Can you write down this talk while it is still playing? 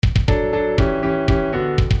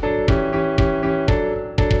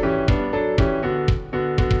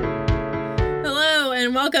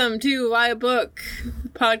Welcome to Why a Book,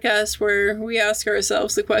 podcast where we ask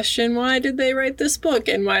ourselves the question, why did they write this book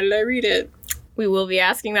and why did I read it? We will be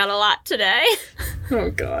asking that a lot today. Oh,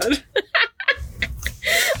 God.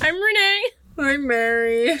 I'm Renee. I'm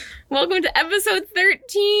Mary. Welcome to episode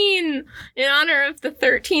 13. In honor of the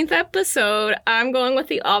 13th episode, I'm going with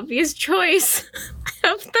the obvious choice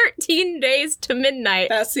of 13 days to midnight.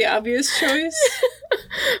 That's the obvious choice?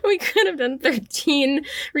 We could have done 13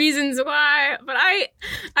 reasons why, but I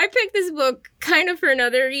picked this book kind of for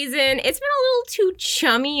another reason. It's been a little too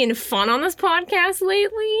chummy and fun on this podcast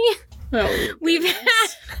lately. Oh, We've had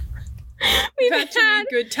too many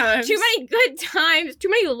good times. Too many good times. Too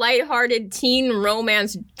many lighthearted teen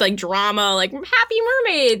romance, like drama, like Happy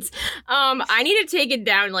Mermaids. I need to take it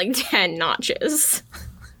down like 10 notches.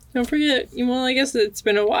 Don't forget, well, I guess it's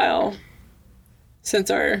been a while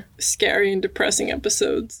since our scary and depressing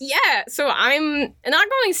episodes. Yeah, so I'm not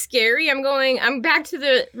going scary. I'm back to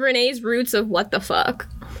the Renee's roots of what the fuck.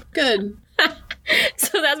 Good.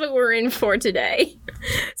 So that's what we're in for today.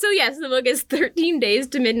 So yes, the book is 13 Days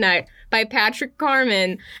to Midnight by Patrick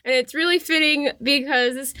Carman. And it's really fitting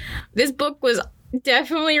because this book was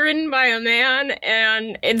definitely written by a man,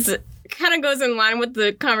 and it's kind of goes in line with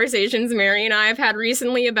the conversations Mary and I have had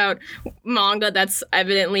recently about manga that's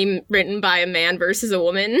evidently written by a man versus a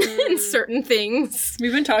woman in certain things.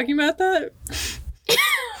 We've been talking about that?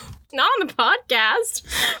 Not on the podcast.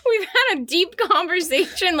 We've had a deep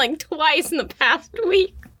conversation like twice in the past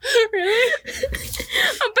week. Really?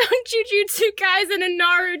 About Jujutsu Kaisen and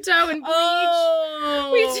Naruto and Bleach.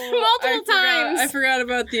 Oh, multiple times. I forgot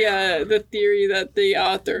about the theory that the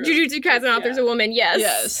author Jujutsu Kaisen author's a woman, yes.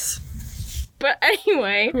 Yes. But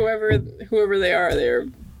anyway. Whoever they are, they're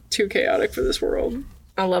too chaotic for this world.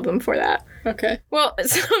 I love them for that. Okay. Well,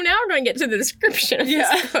 so now we're going to get to the description of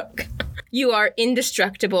this book. You are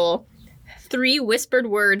indestructible. 3 whispered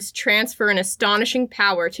words transfer an astonishing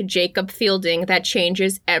power to Jacob Fielding that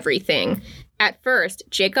changes everything. At first,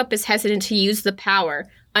 Jacob is hesitant to use the power,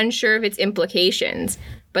 unsure of its implications,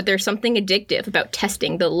 but there's something addictive about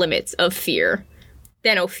testing the limits of fear.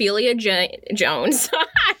 Then Ophelia Jones,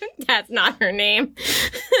 that's not her name.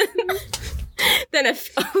 Then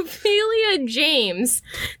Ophelia James,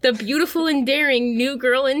 the beautiful and daring new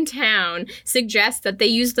girl in town, suggests that they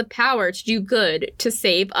use the power to do good, to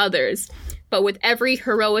save others. But with every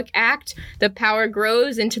heroic act, the power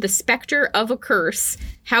grows into the specter of a curse.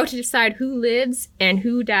 How to decide who lives and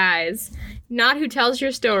who dies. Not who tells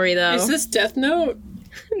your story, though. Is this Death Note?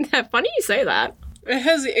 Funny you say that. It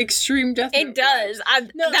has extreme Death Note. It does.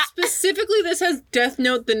 Specifically, this has Death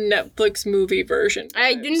Note, the Netflix movie version.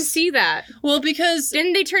 I didn't see that. Well, because...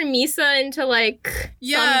 Didn't they turn Misa into, like,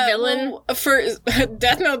 some villain? Well, for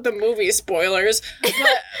Death Note, the movie, spoilers.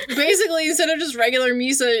 But basically, instead of just regular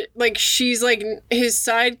Misa, like, she's, like, his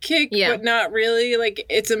sidekick, but not really. Like,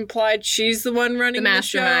 it's implied she's the one running the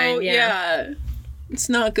mastermind, show. Yeah. It's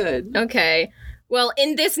not good. Okay. Well,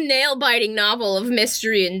 in this nail-biting novel of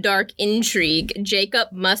mystery and dark intrigue,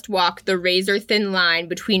 Jacob must walk the razor-thin line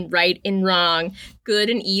between right and wrong, good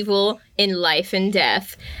and evil, in life and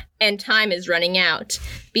death. And time is running out.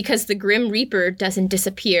 Because the Grim Reaper doesn't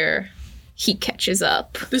disappear. He catches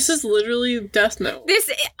up. This is literally Death Note.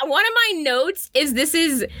 One of my notes is this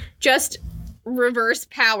is just reverse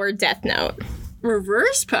power Death Note.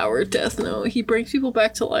 Reverse power Death Note? He brings people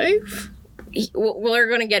back to life? We're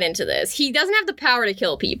going to get into this. He doesn't have the power to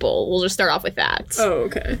kill people. We'll just start off with that. Oh,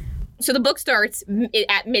 okay. So the book starts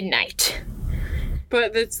at midnight.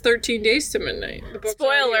 But it's 13 days to midnight.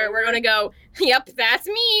 Spoiler, we're going to go, yep, that's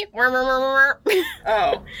me.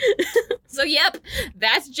 Oh. So, yep,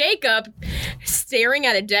 that's Jacob staring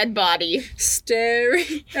at a dead body.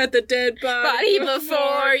 Staring at the dead body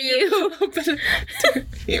before you.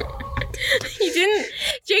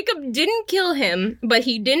 Jacob didn't kill him, but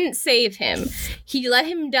he didn't save him. He let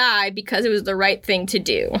him die because it was the right thing to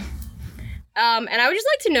do. And I would just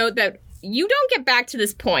like to note that you don't get back to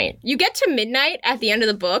this point. You get to midnight at the end of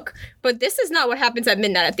the book, but this is not what happens at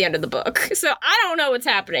midnight at the end of the book. So I don't know what's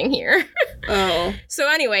happening here. Oh. So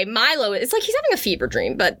anyway, Milo, it's like he's having a fever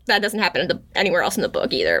dream, but that doesn't happen anywhere else in the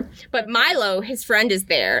book either. But Milo, his friend, is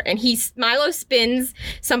there, and Milo spins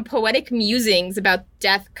some poetic musings about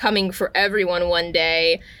death coming for everyone one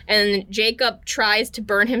day, and Jacob tries to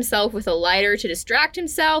burn himself with a lighter to distract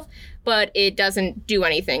himself, but it doesn't do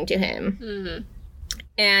anything to him. Mm-hmm.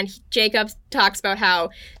 And Jacob talks about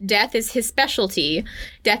how death is his specialty,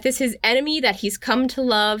 death is his enemy that he's come to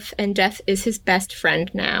love, and death is his best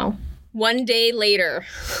friend now. One day later.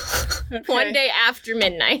 Okay. One day after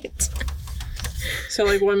midnight. So,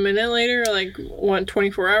 like, 1 minute later, or like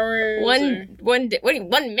 24 hours? One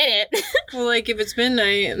minute? Well, like, if it's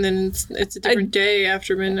midnight, and then it's a different day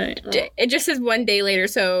after midnight. Oh. It just says 1 day later,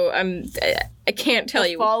 so I can't tell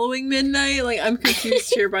you. Following midnight? Like, I'm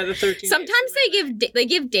confused here by the 13th. Sometimes they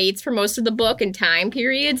give dates for most of the book and time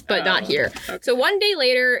periods, but not here. Okay. So 1 day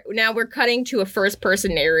later, now we're cutting to a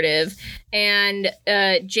first-person narrative, and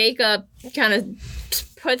Jacob kind of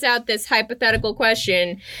puts out this hypothetical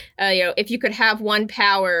question, if you could have one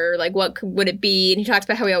power, like, what would it be? And he talks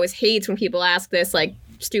about how he always hates when people ask this, like,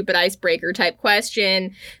 stupid icebreaker type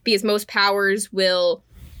question, because most powers will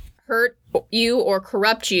hurt you or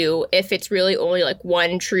corrupt you if it's really only, like,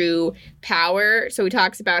 one true power. So he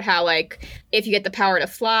talks about how, like, if you get the power to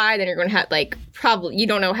fly, then you're going to have, like, probably, you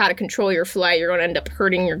don't know how to control your flight. You're going to end up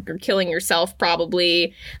hurting or killing yourself,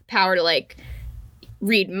 probably. Power to, like,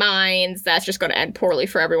 read minds, that's just going to end poorly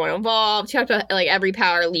for everyone involved. You have to, like, every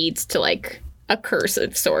power leads to, like, a curse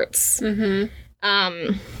of sorts.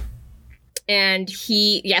 Mm-hmm. And so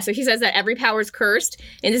he says that every power is cursed,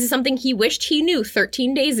 and this is something he wished he knew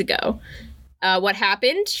 13 days ago. What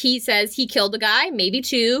happened? He says he killed a guy, maybe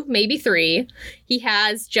 2, maybe 3. He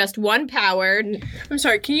has just one power. I'm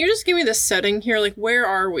sorry, can you just give me the setting here? Like, where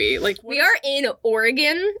are we? Like, we are in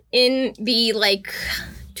Oregon in the, like,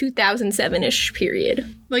 2007-ish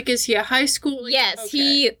period. Like, is he a high school? Like, yes,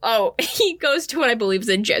 okay. He goes to what I believe is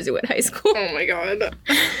a Jesuit high school. Oh my god.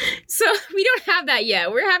 So we don't have that yet.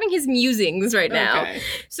 We're having his musings right now. Okay.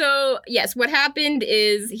 So, yes, what happened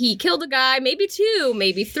is he killed a guy, maybe 2,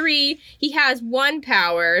 maybe 3. He has one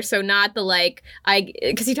power, so not the, like,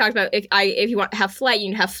 because he talked about if you want to have flight, you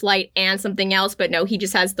can have flight and something else, but no, he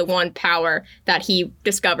just has the one power that he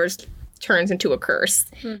discovers turns into a curse.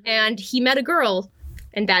 Mm-hmm. And he met a girl,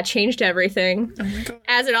 and that changed everything. Oh my god.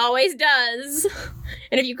 As it always does.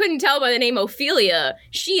 And if you couldn't tell by the name Ophelia,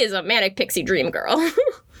 she is a manic pixie dream girl.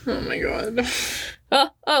 Oh my god. Oh,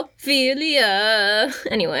 Ophelia.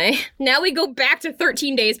 Anyway, now we go back to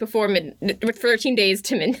 13 days before 13 days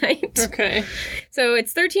to midnight. Okay. So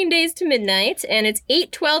it's 13 days to midnight, and it's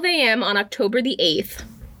 8:12 a.m. on October the 8th.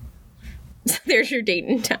 So there's your date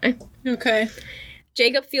and time. Okay.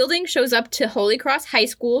 Jacob Fielding shows up to Holy Cross High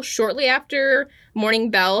School shortly after morning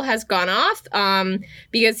bell has gone off,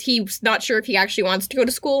 because he's not sure if he actually wants to go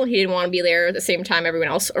to school. He didn't want to be there at the same time everyone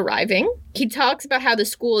else arriving. He talks about how the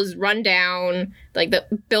school is run down, like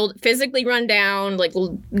physically run down, like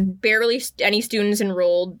barely any students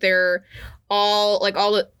enrolled. They're all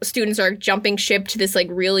the students are jumping ship to this, like,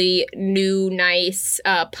 really new, nice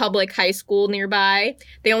public high school nearby.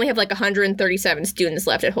 They only have, like, 137 students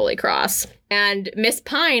left at Holy Cross. And Miss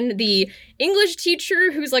Pine, the English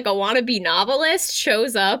teacher who's, like, a wannabe novelist,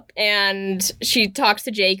 shows up, and she talks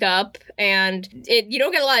to Jacob. And you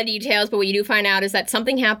don't get a lot of details, but what you do find out is that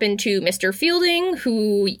something happened to Mr. Fielding,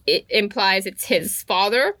 who it implies it's his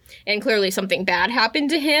father, and clearly something bad happened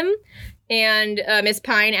to him. And Miss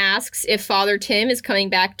Pine asks if Father Tim is coming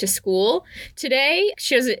back to school today.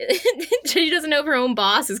 She doesn't know if her own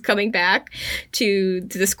boss is coming back to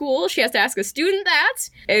the school. She has to ask a student that.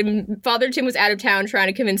 And Father Tim was out of town trying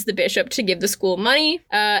to convince the bishop to give the school money.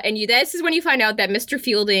 This is when you find out that Mr.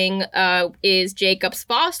 Fielding is Jacob's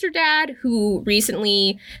foster dad, who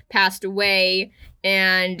recently passed away.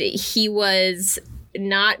 And he was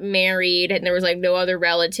not married, and there was, like, no other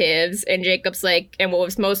relatives. And Jacob's like, and what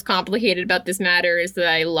was most complicated about this matter is that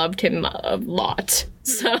I loved him a lot.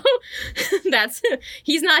 So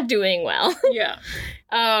he's not doing well. Yeah.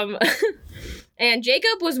 And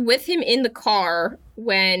Jacob was with him in the car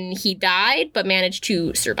when he died, but managed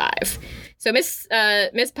to survive. So Miss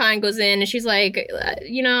Pine goes in, and she's like,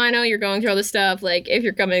 I know you're going through all this stuff. Like, if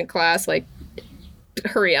you're coming to class, like,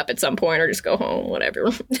 hurry up at some point or just go home, whatever.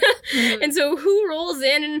 Mm-hmm. And so who rolls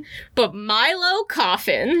in but Milo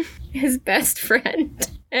Coffin, his best friend.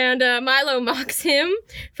 And Milo mocks him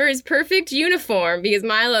for his perfect uniform, because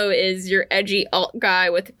Milo is your edgy alt guy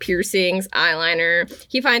with piercings, eyeliner.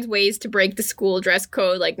 He finds ways to break the school dress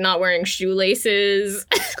code, like not wearing shoelaces.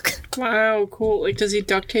 Wow, cool. Like, does he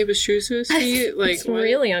duct tape his shoes to his feet? Like, it's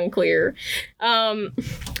really unclear.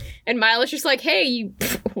 And Milo's just like, hey,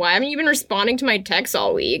 why haven't you been responding to my texts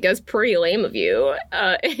all week? That's pretty lame of you.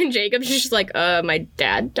 And Jacob's just like, my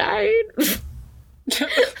dad died?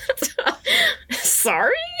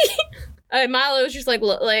 Sorry? Milo was just like,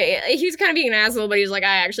 he was kind of being an asshole, but he was like,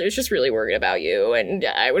 I actually was just really worried about you, and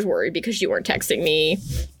I was worried because you weren't texting me.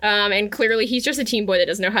 And clearly he's just a teen boy that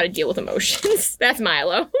doesn't know how to deal with emotions. That's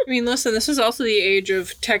Milo. I mean, listen, this is also the age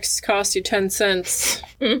of texts cost you 10 cents.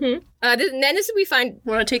 Mm-hmm. Then this is we find...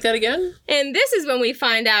 Want to take that again? And this is when we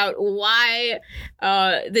find out why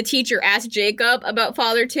the teacher asked Jacob about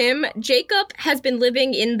Father Tim. Jacob has been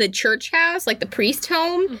living in the church house, like the priest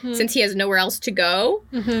home, since he has nowhere else to go.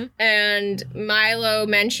 Mm-hmm. And Milo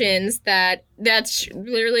mentions that that's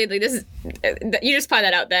literally, like, this is... You just find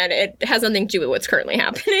that out then. It has nothing to do with what's currently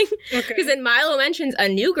happening. Because then Milo mentions a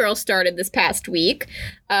new girl started this past week.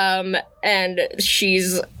 And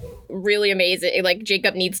she's really amazing. Like,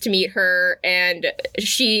 Jacob needs to meet her, and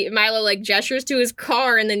Milo, like, gestures to his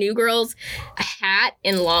car, and the new girl's hat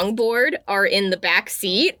and longboard are in the back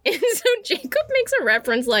seat. And so Jacob makes a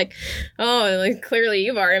reference like, oh, like, clearly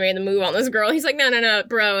you've already made the move on this girl. He's like, no,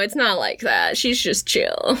 bro, it's not like that. She's just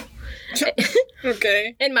chill.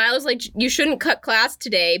 Okay. And Milo's like, you shouldn't cut class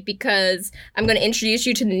today because I'm going to introduce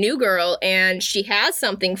you to the new girl and she has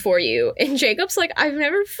something for you. And Jacob's like, I've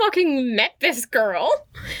never fucking met this girl.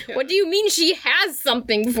 Yeah. What do you mean she has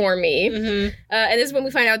something for me? Mm-hmm. And this is when we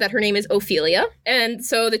find out that her name is Ophelia. And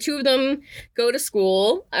so the two of them go to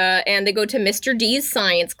school and they go to Mr. D's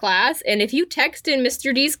science class. And if you text in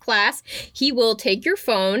Mr. D's class, he will take your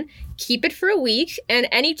phone, keep it for a week, and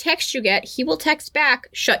any text you get, he will text back,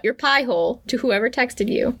 shut your pie hole, to whoever texted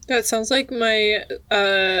you. That sounds like my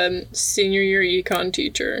senior year econ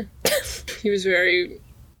teacher. He was very...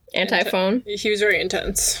 Anti-phone? He was very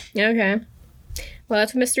intense. Okay. Well,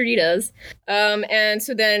 that's what Mr. D does. And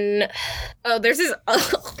so then... Oh, there's this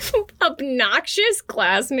obnoxious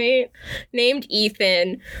classmate named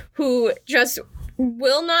Ethan who just...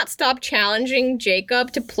 will not stop challenging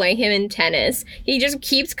Jacob to play him in tennis. He just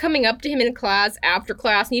keeps coming up to him in class after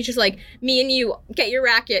class, and he's just like, me and you, get your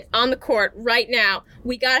racket on the court right now.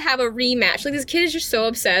 We gotta have a rematch. Like, this kid is just so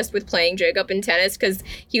obsessed with playing Jacob in tennis because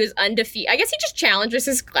he was undefeated. I guess he just challenges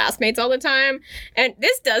his classmates all the time, and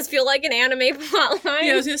this does feel like an anime plotline.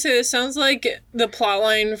 Yeah, I was gonna say, this sounds like the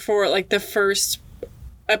plotline for, like, the first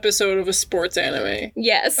episode of a sports anime.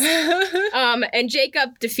 Yes. And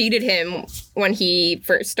Jacob defeated him when he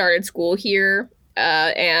first started school here,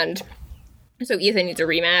 and so Ethan needs a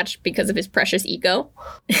rematch because of his precious ego.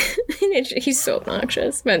 He's so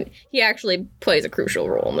obnoxious, but he actually plays a crucial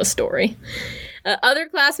role in the story. Other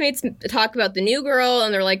classmates talk about the new girl,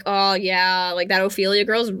 and they're like, oh, yeah, like, that Ophelia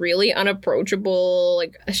girl's really unapproachable.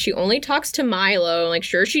 Like, she only talks to Milo. Like,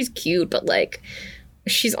 sure, she's cute, but, like,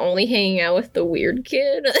 she's only hanging out with the weird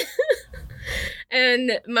kid.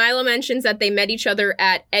 And Milo mentions that they met each other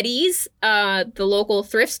at Eddie's, the local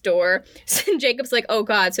thrift store. So Jacob's like, oh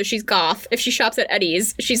God, so she's goth. If she shops at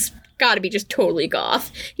Eddie's, she's got to be just totally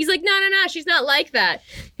goth. He's like, no, she's not like that.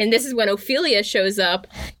 And this is when Ophelia shows up.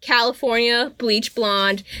 California, bleach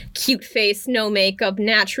blonde, cute face, no makeup,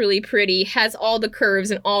 naturally pretty, has all the curves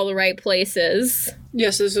in all the right places.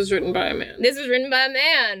 Yes, this was written by a man. This was written by a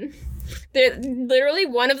man. Literally,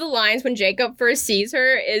 one of the lines when Jacob first sees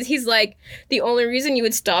her is he's like, the only reason you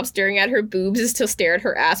would stop staring at her boobs is to stare at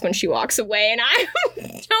her ass when she walks away, and I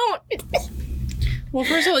don't. Well,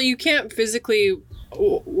 first of all, you can't physically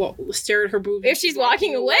stare at her boobs if she's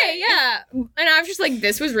walking away, yeah. And I was just like,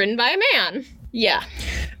 this was written by a man. Yeah.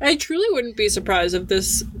 I truly wouldn't be surprised if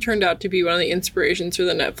this turned out to be one of the inspirations for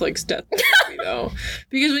the Netflix Death movie, though.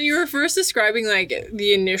 Because when you were first describing, like,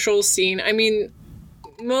 the initial scene, I mean...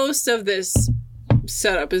 most of this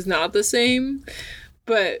setup is not the same,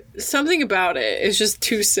 but something about it is just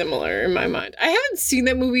too similar in my mind. I haven't seen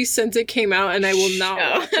that movie since it came out, and I will not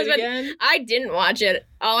watch it again. I didn't watch it.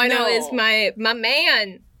 All I know is my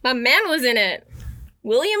man was in it.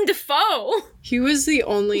 William Dafoe. He was the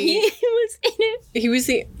only... He was in it. He was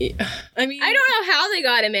the... I mean... I don't know how they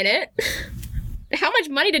got him in it. How much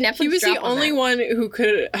money did Netflix drop on that? He was the only one who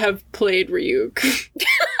could have played Ryuk.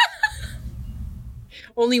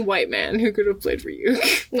 Only white man who could have played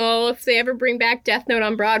Ryuk. Well, if they ever bring back Death Note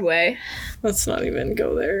on Broadway. Let's not even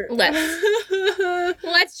go there.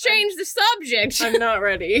 Let's change the subject. I'm not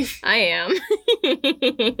ready. I am.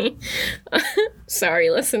 Sorry,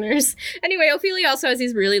 listeners. Anyway, Ophelia also has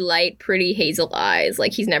these really light, pretty hazel eyes.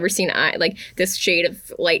 Like, he's never seen like this shade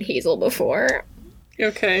of light hazel before.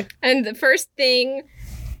 Okay. And the first thing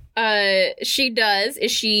she does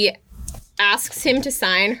is she asks him to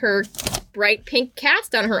sign her bright pink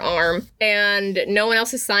cast on her arm, and no one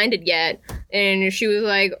else has signed it yet. And she was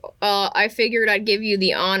like, I figured I'd give you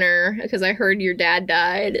the honor because I heard your dad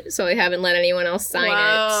died, so I haven't let anyone else sign it.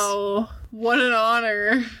 Wow, what an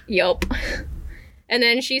honor. Yup. And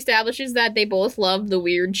then she establishes that they both love the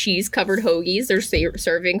weird cheese-covered hoagies they're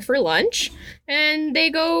serving for lunch. And they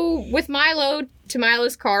go with Milo to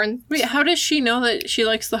Milo's car. And wait, how does she know that she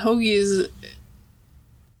likes the hoagies?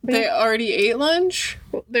 They already ate lunch?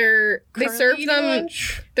 They serve them.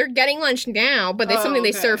 Lunch? They're getting lunch now, but it's something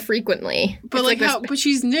they serve frequently. But but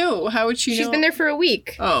she's new. How would she know? She's been there for a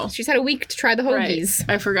week. Oh. She's had a week to try the hoagies.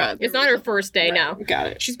 Right. I forgot. It's not her first day now. Got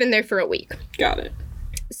it. She's been there for a week. Got it.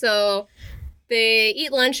 So they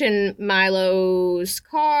eat lunch in Milo's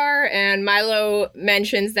car, and Milo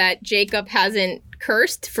mentions that Jacob hasn't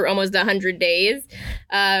cursed for almost 100 days.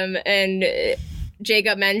 And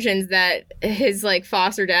Jacob mentions that his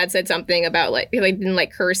foster dad said something about he didn't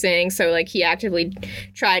like cursing, so he actively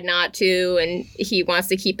tried not to, and he wants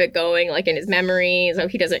to keep it going in his memory, so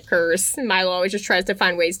he doesn't curse. Milo always just tries to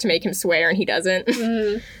find ways to make him swear, and he doesn't.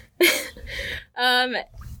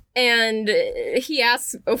 And he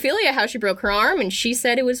asks Ophelia how she broke her arm, and she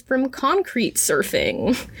said it was from concrete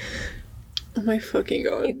surfing. Oh my fucking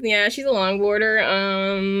god. Yeah, she's a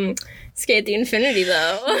longboarder. Skate the Infinity,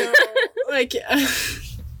 though. No,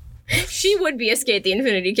 she would be a Skate the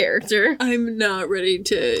Infinity character. I'm not ready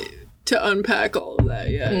to unpack all of that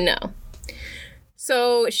yet. No.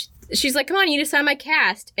 So she's like, come on, you need to sign my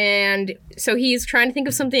cast. And so he's trying to think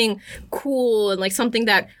of something cool and something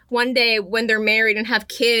that one day when they're married and have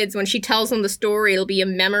kids, when she tells them the story, it'll be a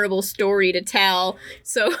memorable story to tell.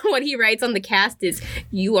 So what he writes on the cast is,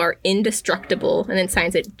 "You are indestructible," and then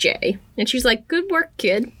signs it J. And she's like, good work,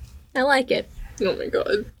 kid. I like it. Oh my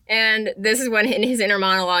god. And this is when in his inner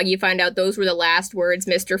monologue you find out those were the last words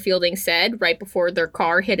Mr. Fielding said right before their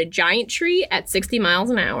car hit a giant tree at 60 miles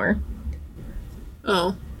an hour.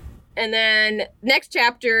 Oh. And then next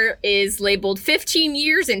chapter is labeled 15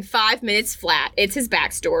 years and 5 minutes flat. It's his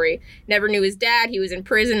backstory. Never knew his dad. He was in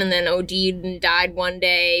prison and then OD'd and died one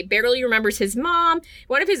day. Barely remembers his mom.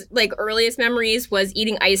 One of his earliest memories was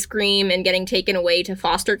eating ice cream and getting taken away to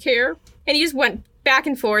foster care. And he just went back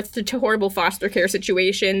and forth to horrible foster care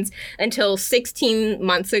situations until 16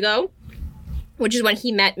 months ago, which is when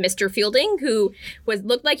he met Mr. Fielding, who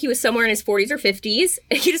looked like he was somewhere in his 40s or 50s.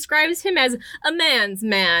 He describes him as a man's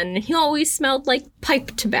man. He always smelled like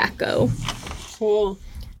pipe tobacco. Cool.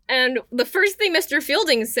 And the first thing Mr.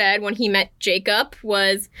 Fielding said when he met Jacob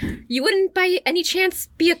was, "You wouldn't by any chance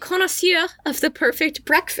be a connoisseur of the perfect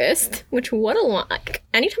breakfast?" Which, what a like.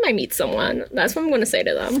 Anytime I meet someone, that's what I'm going to say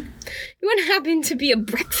to them. You wouldn't happen to be a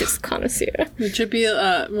breakfast connoisseur. It should be,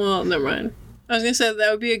 well, never mind. I was going to say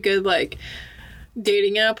that would be a good,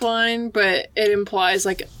 dating app line, but it implies,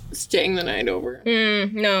 staying the night over.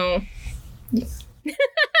 No.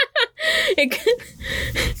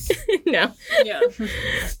 No. Yeah.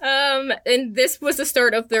 And this was the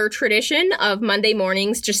start of their tradition of Monday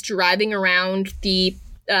mornings just driving around the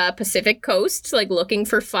Pacific coast, looking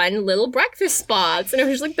for fun little breakfast spots. And it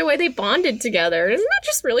was just the way they bonded together. Isn't that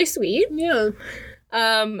just really sweet? Yeah.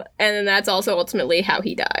 And then that's also ultimately how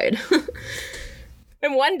he died.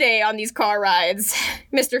 And one day on these car rides,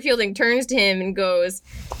 Mr. Fielding turns to him and goes,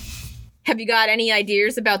 "Have you got any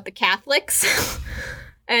ideas about the Catholics?"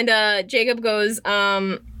 And Jacob goes,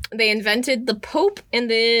 "They invented the Pope and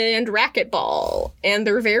racquetball, and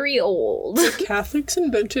they're very old." The Catholics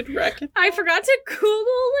invented racquetball? I forgot to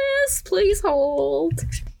Google this. Please hold.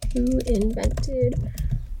 Who invented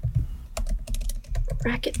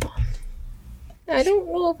racquetball? I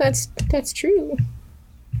don't know if that's true.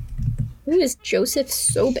 Who is Joseph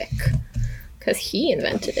Sobek? Because he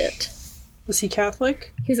invented it. Was he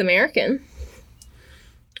Catholic? He's American.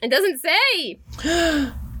 It doesn't say.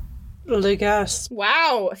 Legas.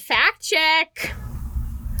 Wow. Fact check.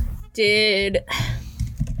 Did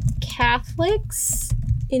Catholics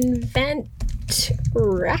invent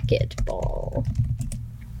racquetball?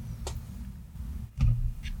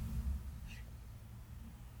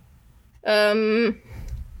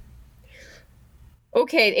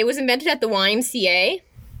 Okay, it was invented at the YMCA.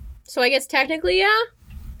 So I guess technically, yeah.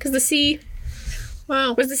 Because the C...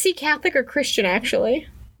 Wow. Was the C Catholic or Christian, actually?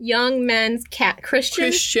 Young Men's Christian?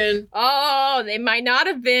 Christian. Oh, they might not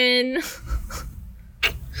have been.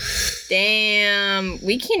 Damn.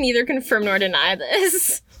 We can neither confirm nor deny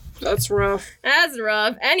this. That's rough. That's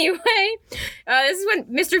rough. Anyway, this is when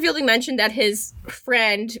Mr. Fielding mentioned that his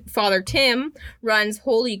friend, Father Tim, runs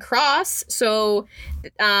Holy Cross. So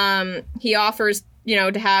he offers,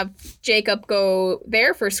 to have Jacob go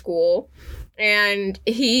there for school. And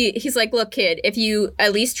he's like, "Look, kid, if you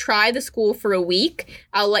at least try the school for a week,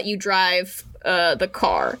 I'll let you drive the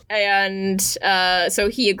car." And so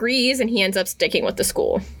he agrees, and he ends up sticking with the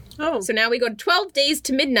school. Oh. So now we go to 12 days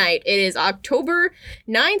to midnight. It is October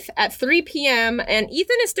 9th at 3 p.m. and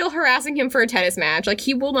Ethan is still harassing him for a tennis match. Like,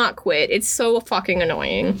 he will not quit. It's so fucking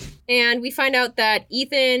annoying. And we find out that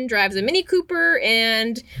Ethan drives a Mini Cooper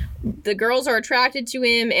and the girls are attracted to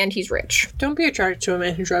him and he's rich. Don't be attracted to a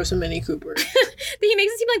man who drives a Mini Cooper. He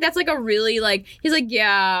makes it seem like that's like a really like, he's like,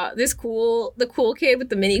 yeah, the cool kid with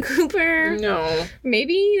the Mini Cooper. No.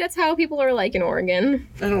 Maybe that's how people are like in Oregon.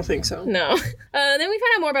 I don't think so. No. Then we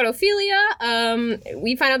find out more about Ophelia.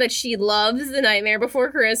 We find out that she loves The Nightmare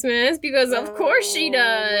Before Christmas because of course she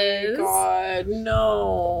does. Oh my god,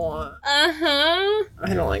 no. Uh-huh.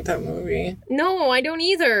 I don't like that movie. No, I don't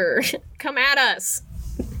either. Come at us.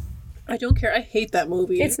 I don't care. I hate that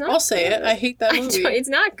movie. It's not I'll say good. it. I hate that movie. It's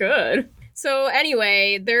not good. So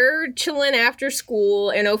anyway, they're chilling after school,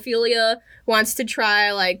 and Ophelia wants to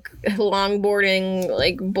try, like, longboarding,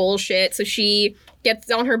 like, bullshit. So she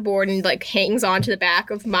gets on her board and, like, hangs onto the back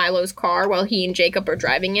of Milo's car while he and Jacob are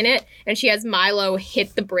driving in it. And she has Milo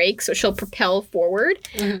hit the brake so she'll propel forward.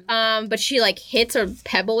 Mm-hmm. But she, like, hits a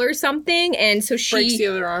pebble or something, and so she... breaks the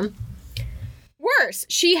other arm. Worse,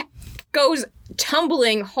 she goes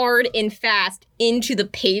tumbling hard and fast into the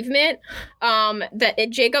pavement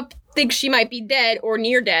Jacob thinks she might be dead or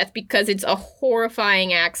near death because it's a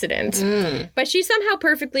horrifying accident. But she's somehow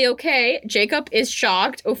perfectly okay. Jacob is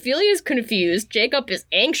shocked. Ophelia's confused. Jacob is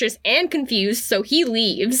anxious and confused, so he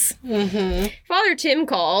leaves. Father Tim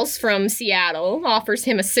calls from Seattle, offers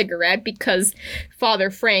him a cigarette because Father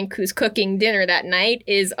Frank, who's cooking dinner that night,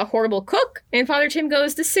 is a horrible cook, and Father Tim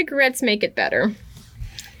goes, the cigarettes make it better.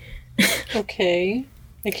 Okay.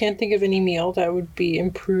 I can't think of any meal that would be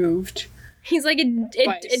improved. He's like,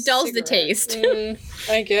 it dulls the taste.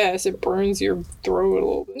 I guess. It burns your throat a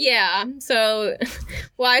little bit. Yeah. So,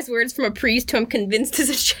 wise words from a priest who I'm convinced is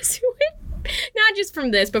a Jesuit. Not just from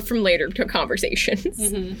this, but from later conversations.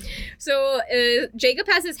 So, Jacob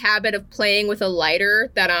has this habit of playing with a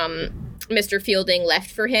lighter that Mr. Fielding left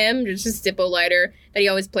for him. Just a Zippo lighter that he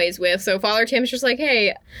always plays with. So, Father Tim's just like,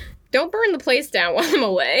 hey, don't burn the place down while I'm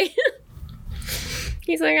away.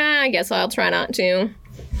 He's like, I guess I'll try not to.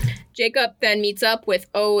 Jacob then meets up with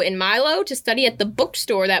O and Milo to study at the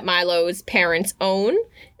bookstore that Milo's parents own.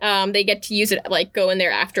 They get to use it, like, go in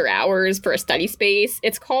there after hours for a study space.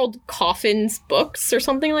 It's called Coffin's Books or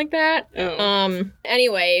something like that.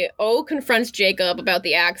 Anyway, O confronts Jacob about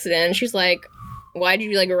the accident. She's like, why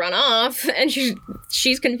did you, like, run off? And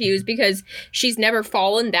she's confused because she's never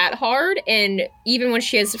fallen that hard, and even when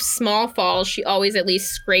she has small falls, she always at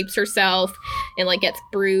least scrapes herself and, like, gets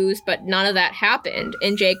bruised, but none of that happened.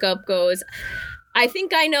 And Jacob goes, I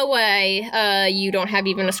think I know why you don't have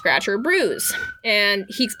even a scratch or a bruise. And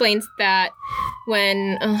he explains that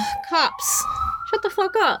when cops, shut the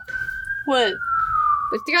fuck up. What?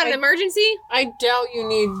 You got an emergency? I doubt you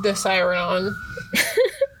need the siren on.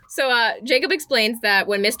 So Jacob explains that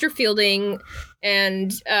when Mr. Fielding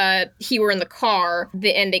and he were in the car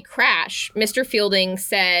and they crash, Mr. Fielding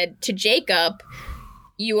said to Jacob,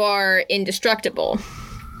 you are indestructible.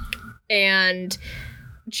 And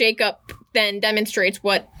Jacob then demonstrates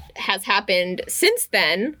what has happened since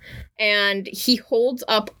then, and he holds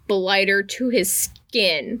up the lighter to his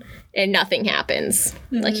skin and nothing happens.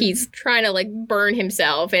 Like, he's trying to, like, burn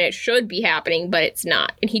himself, and it should be happening, but it's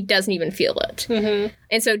not, and he doesn't even feel it.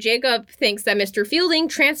 And so Jacob thinks that Mr. Fielding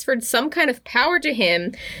transferred some kind of power to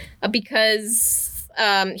him because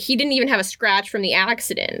he didn't even have a scratch from the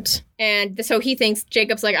accident. And so he thinks,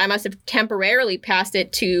 Jacob's like, I must have temporarily passed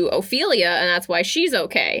it to Ophelia, and that's why she's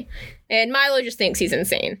okay. And Milo just thinks he's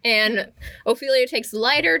insane. And Ophelia takes the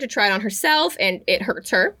lighter to try it on herself, and it hurts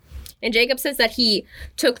her. And Jacob says that he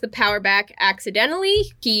took the power back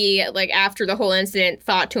accidentally. He, like, after the whole incident,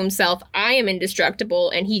 thought to himself, I am indestructible,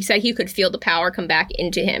 and he said he could feel the power come back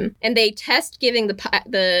into him. And they test giving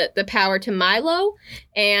the power to Milo,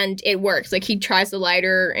 and it works. Like, he tries the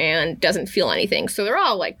lighter and doesn't feel anything. So they're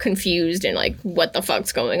all, like, confused and, like, what the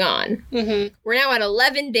fuck's going on? We're now at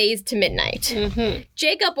 11 days to midnight.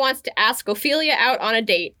 Jacob wants to ask Ophelia out on a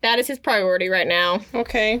date. That is his priority right now.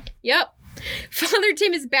 Okay. Yep. Father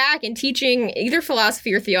Tim is back and teaching either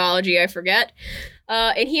philosophy or theology, I forget.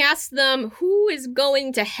 And he asks them, who is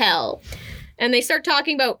going to hell? And they start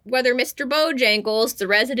talking about whether Mr. Bojangles, the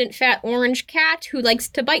resident fat orange cat who likes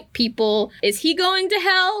to bite people, is he going to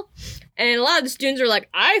hell? And a lot of the students are like,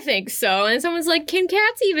 I think so. And someone's like, can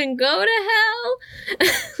cats even go to hell?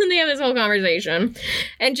 And they have this whole conversation.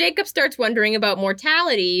 And Jacob starts wondering about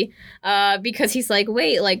mortality because he's like,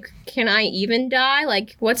 wait, like, can I even die?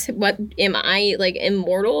 Like, what am I, like,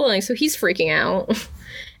 immortal? Like, so he's freaking out.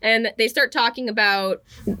 And they start talking about,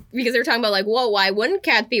 because they're talking about like, well, why wouldn't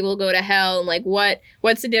cats be able to go to hell? And like,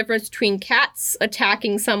 what's the difference between cats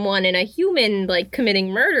attacking someone and a human like committing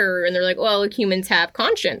murder? And they're like, well, humans have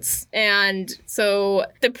conscience. And so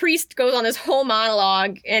the priest goes on this whole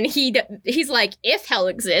monologue, and he's like, if hell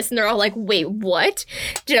exists, and they're all like, wait, what?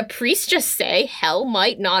 Did a priest just say hell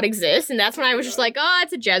might not exist? And that's when I was just like, oh,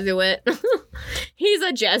 it's a Jesuit. He's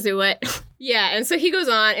a Jesuit. Yeah, and so he goes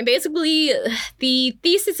on, and basically the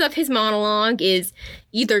thesis of his monologue is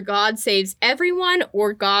either God saves everyone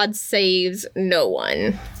or God saves no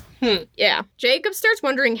one. Yeah. Jacob starts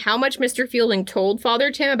wondering how much Mr. Fielding told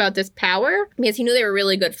Father Tim about this power, because he knew they were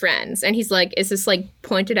really good friends. And he's like, is this like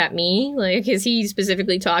pointed at me? Like, is he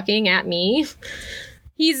specifically talking at me?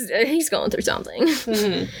 He's going through something.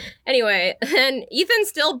 Mm-hmm. Anyway, and Ethan's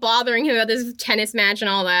still bothering him about this tennis match and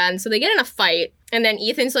all that. And so they get in a fight. And then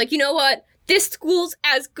Ethan's like, you know what? This school's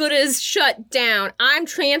as good as shut down. I'm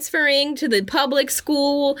transferring to the public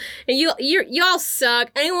school, and y'all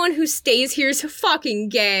suck. Anyone who stays here is fucking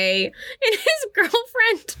gay. And his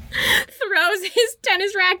girlfriend throws his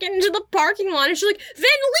tennis racket into the parking lot, and she's like, then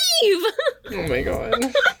leave! Oh my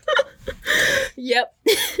god. Yep.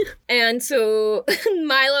 And so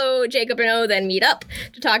Milo, Jacob, and O then meet up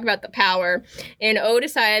to talk about the power. And O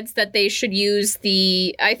decides that they should use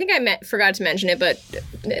I think I forgot to mention it, but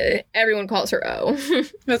everyone calls her O.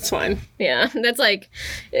 That's fine. Yeah, that's like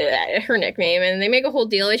her nickname. And they make a whole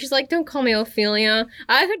deal. And she's like, don't call me Ophelia.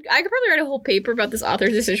 I could probably write a whole paper about this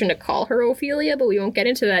author's decision to call her Ophelia, but we won't get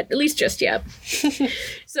into that, at least just yet.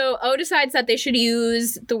 So O decides that they should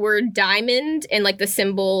use the word diamond and like the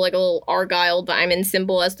symbol, like a little Argyle diamond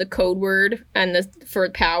symbol as the code word and for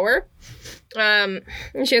power. And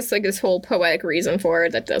she has like this whole poetic reason for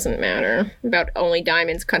it that doesn't matter about only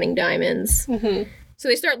diamonds cutting diamonds. Mm-hmm. So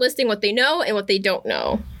they start listing what they know and what they don't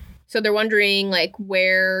know. So they're wondering like,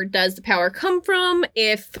 where does the power come from?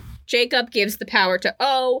 If Jacob gives the power to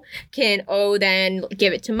O, can O then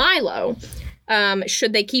give it to Milo?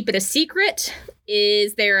 Should they keep it a secret?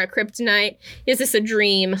 Is there a kryptonite? Is this a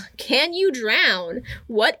dream? Can you drown?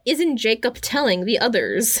 What isn't Jacob telling the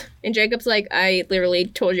others? And Jacob's like, I literally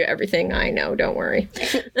told you everything I know, don't worry.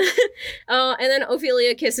 And then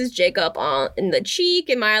Ophelia kisses Jacob in the cheek,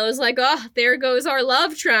 and Milo's like, oh, there goes our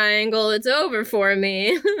love triangle. It's over for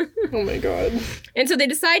me. Oh my god. And so they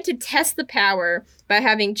decide to test the power by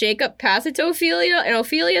having Jacob pass it to Ophelia, and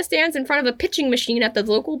Ophelia stands in front of a pitching machine at the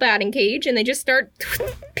local batting cage, and they just start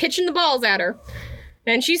pitching the balls at her.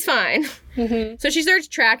 And she's fine. Mm-hmm. So she starts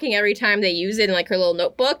tracking every time they use it in like her little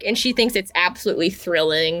notebook, and she thinks it's absolutely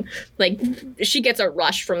thrilling. Like, she gets a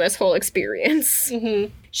rush from this whole experience.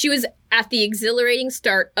 Mm-hmm. She was at the exhilarating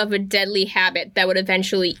start of a deadly habit that would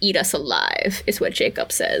eventually eat us alive, is what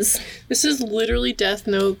Jacob says. This is literally Death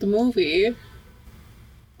Note, the movie.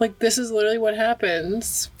 Like, this is literally what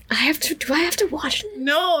happens. Do I have to watch it?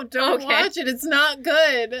 No, don't watch it. It's not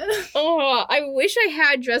good. Oh, I wish I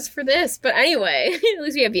had just for this. But anyway, at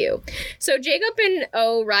least we have you. So Jacob and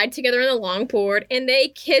O ride together on the longboard, and they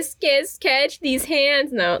kiss, catch these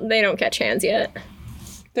hands. No, they don't catch hands yet.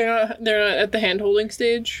 They're not at the hand-holding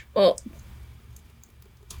stage? Well,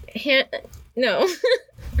 no.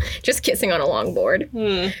 Just kissing on a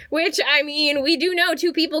longboard. Which, I mean, we do know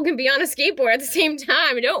two people can be on a skateboard at the same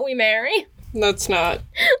time, don't we, Mary? Let's not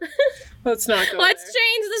go Let's change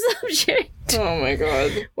the subject. Oh my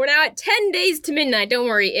god. We're now at 10 days to midnight. Don't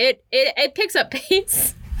worry. It picks up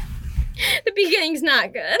pace. The beginning's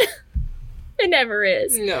not good. It never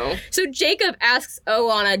is. No. So Jacob asks O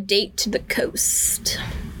on a date to the coast.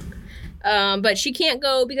 But she can't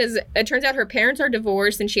go because it turns out her parents are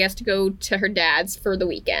divorced and she has to go to her dad's for the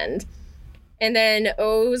weekend. And then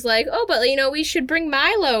O was like, oh, but, we should bring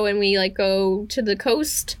Milo and we, go to the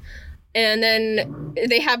coast. And then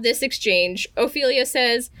they have this exchange. Ophelia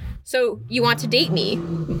says, so you want to date me?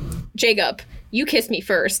 Jacob, you kiss me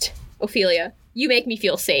first. Ophelia, you make me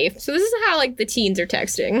feel safe. So this is how, the teens are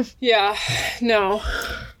texting. Yeah, no.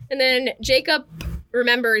 And then Jacob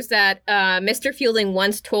remembers that Mr. Fielding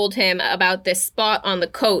once told him about this spot on the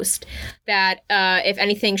coast that if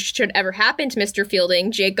anything should ever happen to Mr. Fielding,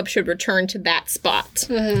 Jacob should return to that spot.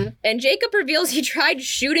 Mm-hmm. And Jacob reveals he tried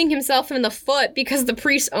shooting himself in the foot because the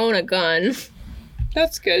priests own a gun.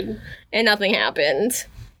 That's good. And nothing happened.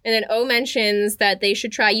 And then O mentions that they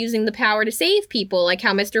should try using the power to save people, like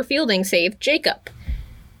how Mr. Fielding saved Jacob.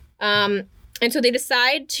 And so they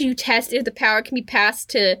decide to test if the power can be passed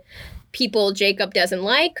to people Jacob doesn't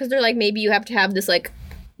like, because they're like, maybe you have to have this,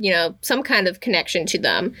 some kind of connection to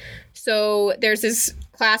them. So there's this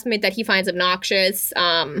classmate that he finds obnoxious,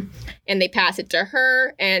 and they pass it to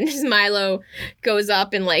her, and Milo goes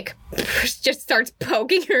up and, like, just starts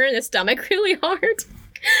poking her in the stomach really hard.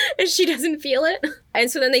 And she doesn't feel it.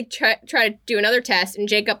 And so then they try to do another test, and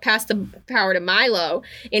Jacob passed the power to Milo,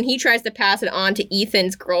 and he tries to pass it on to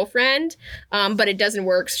Ethan's girlfriend, but it doesn't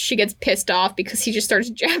work. So she gets pissed off because he just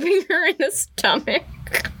starts jabbing her in the stomach.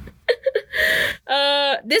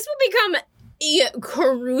 This will become a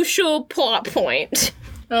crucial plot point.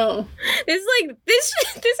 Oh. This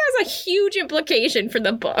has a huge implication for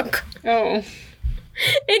the book. Oh.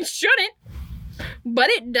 It shouldn't,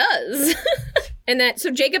 but it does.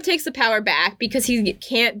 So Jacob takes the power back because he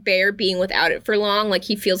can't bear being without it for long. Like,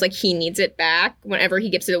 he feels like he needs it back whenever he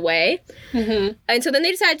gives it away. Mm-hmm. And so then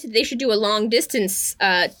they decided they should do a long distance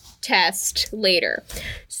test later.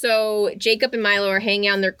 So Jacob and Milo are hanging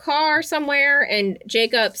out in their car somewhere, and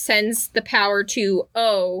Jacob sends the power to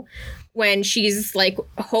O when she's, like,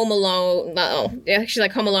 home alone. She's,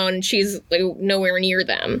 like, home alone, and she's, like, nowhere near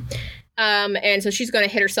them. And so she's going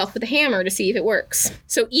to hit herself with a hammer to see if it works.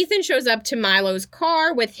 So Ethan shows up to Milo's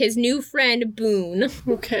car with his new friend, Boone.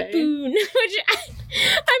 Okay. Boone. Which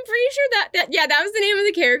I'm pretty sure that was the name of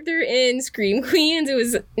the character in Scream Queens. It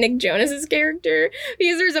was Nick Jonas's character.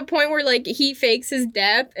 Because there's a point where, like, he fakes his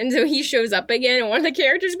death, and so he shows up again, and one of the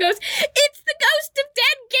characters goes, "It's the ghost of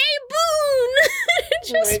dead gay Boone!"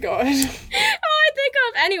 Oh my god. I think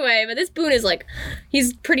of anyway, but this Boone is, like,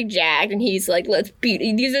 he's pretty jacked, and he's like, let's beat.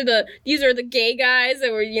 These are the gay guys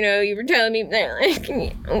that were, you were telling me, like,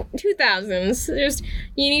 2000s. Just,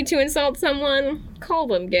 you need to insult someone, call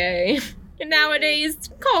them gay. And nowadays,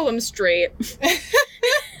 call them straight.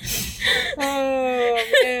 Oh,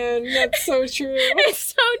 man, that's so true.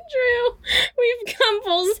 It's so true.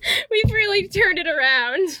 We've really turned it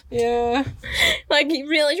around. Yeah. Like, you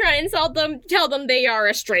really try to insult them, tell them they are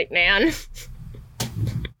a straight man.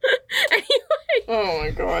 Anyway. Oh my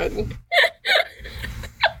god.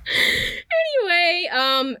 Anyway,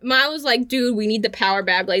 Milo's like, dude, we need the power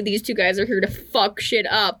back. Like, these two guys are here to fuck shit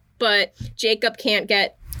up. But Jacob can't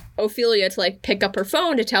get Ophelia to, like, pick up her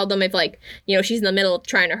phone to tell them if, like, she's in the middle of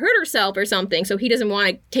trying to hurt herself or something. So he doesn't want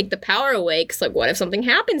to take the power away because, like, what if something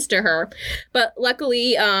happens to her? But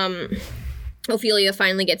luckily, Ophelia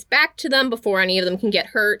finally gets back to them before any of them can get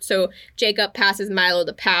hurt. So Jacob passes Milo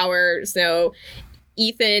the power. So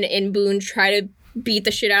Ethan and Boone try to beat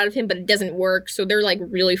the shit out of him, but it doesn't work. So they're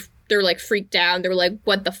freaked out. They're like,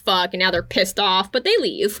 what the fuck? And now they're pissed off, but they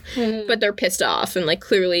leave. Mm-hmm. But they're pissed off. And, like,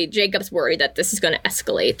 clearly Jacob's worried that this is going to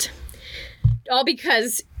escalate. All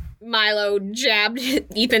because Milo jabbed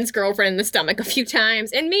Ethan's girlfriend in the stomach a few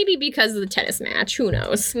times. And maybe because of the tennis match. Who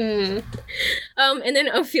knows? Mm. And then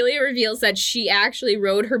Ophelia reveals that she actually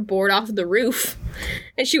rode her board off the roof.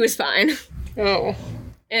 And she was fine. Oh.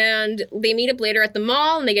 And they meet up later at the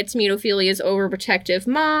mall, and they get to meet Ophelia's overprotective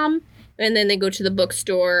mom. And then they go to the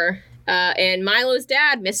bookstore, and Milo's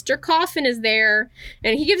dad, Mr. Coffin, is there.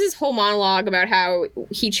 And he gives this whole monologue about how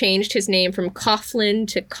he changed his name from Coughlin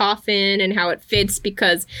to Coffin, and how it fits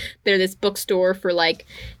because they're this bookstore for, like,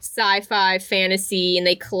 sci-fi, fantasy, and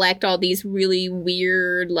they collect all these really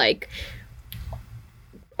weird, like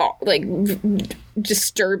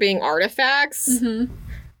disturbing artifacts. Mm-hmm.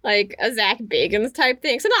 Like a Zach Bagans type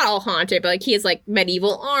thing. So not all haunted, but, like, he has, like,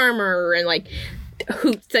 medieval armor and, like,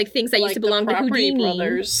 things that used to belong to Houdini.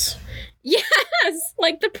 Brothers. Yes!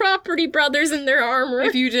 Like the Property Brothers and their armor.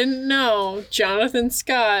 If you didn't know, Jonathan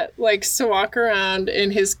Scott likes to walk around in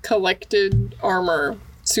his collected armor.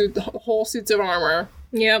 Whole suits of armor.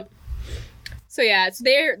 Yep. So yeah,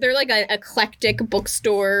 they're like an eclectic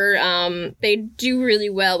bookstore. They do really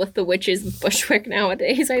well with the witches of Bushwick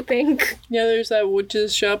nowadays, I think. Yeah, there's that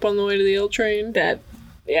witches shop on the way to the L train. I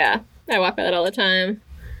walk by that all the time.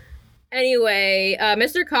 Anyway,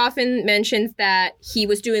 Mr. Coffin mentions that he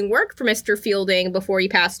was doing work for Mr. Fielding before he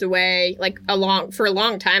passed away, for a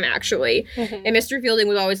long time, actually. Mm-hmm. And Mr. Fielding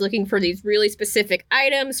was always looking for these really specific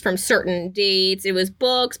items from certain dates. It was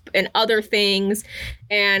books and other things.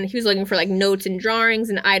 And he was looking for, like, notes and drawings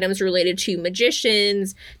and items related to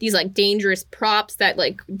magicians, these, like, dangerous props that,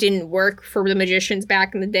 like, didn't work for the magicians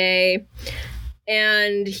back in the day.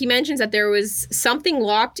 And he mentions that there was something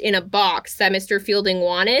locked in a box that Mr. Fielding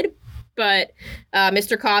wanted, but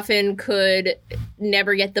Mr. Coffin could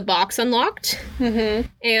never get the box unlocked. Mm-hmm.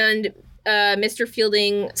 And Mr.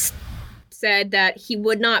 Fielding said that he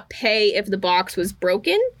would not pay if the box was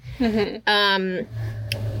broken. Mm-hmm.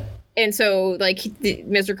 And so, like,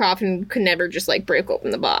 Mr. Coffin could never just, like, break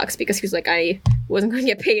open the box because he was like, I wasn't going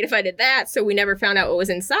to get paid if I did that, so we never found out what was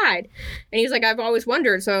inside. And he was like, I've always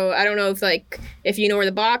wondered, so I don't know if you know where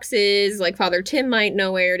the box is, like, Father Tim might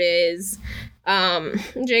know where it is.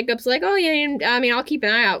 Jacob's like, oh yeah, I mean, I'll keep an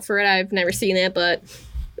eye out for it. I've never seen it, but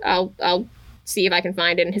I'll see if I can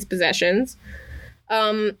find it in his possessions.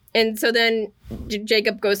 And so then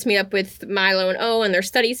Jacob goes to meet up with Milo and O in their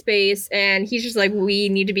study space, and he's just like, we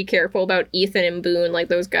need to be careful about Ethan and Boone. Like,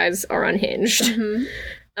 those guys are unhinged. Mm-hmm.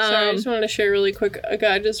 Sorry, I just wanted to share really quick. A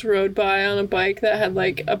guy just rode by on a bike that had,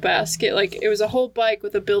 like, a basket. Like, it was a whole bike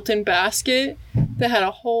with a built-in basket that had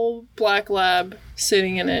a whole black lab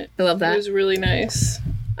sitting in it. I love that. It was really nice.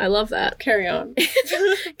 I love that. Carry on.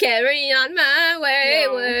 Carry on my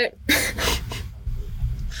wayward. No.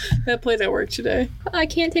 That played at work today. I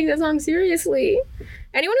can't take that song seriously.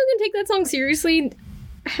 Anyone who can take that song seriously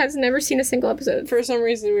has never seen a single episode. For some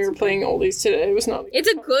reason, we were playing oldies today. It was not. It's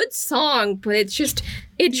a good song, but it's just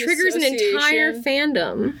it triggers an entire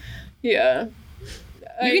fandom. Yeah.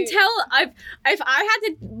 You can tell. If I had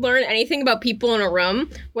to learn anything about people in a room,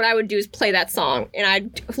 what I would do is play that song, and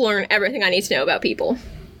I'd learn everything I need to know about people.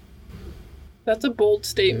 That's a bold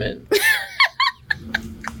statement.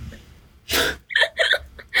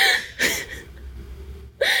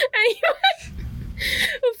 Anyway,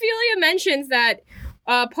 Ophelia mentions that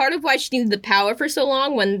part of why she needed the power for so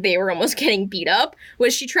long when they were almost getting beat up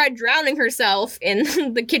was she tried drowning herself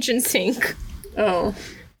in the kitchen sink. Oh.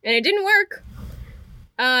 And it didn't work.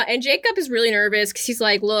 And Jacob is really nervous because he's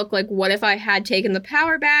like, look, like, what if I had taken the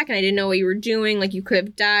power back and I didn't know what you were doing? Like, you could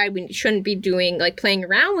have died. We shouldn't be doing, like, playing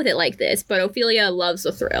around with it like this. But Ophelia loves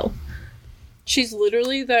the thrill. She's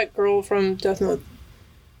literally that girl from Death Note,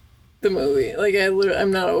 the movie. Like,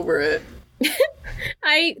 I'm not over it.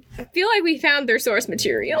 I feel like we found their source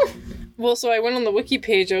material. Well, so I went on the wiki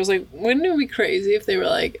page. I was like, wouldn't it be crazy if they were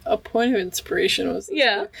like, a point of inspiration was this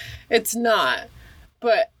book? It's not.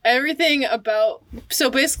 But everything about... So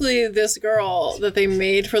basically, this girl that they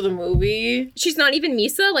made for the movie... She's not even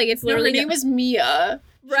Misa? Like, it's literally... No, her name is Mia.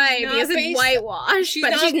 Right, because it's whitewashed. She's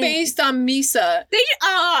not based on Misa.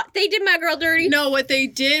 They did my girl dirty. No, what they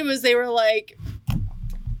did was they were like...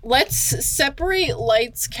 Let's separate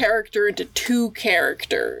Light's character into two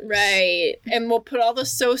characters. Right. And we'll put all the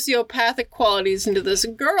sociopathic qualities into this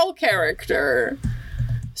girl character.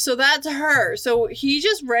 So that's her. So he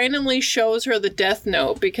just randomly shows her the Death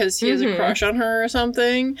Note because he has a crush on her or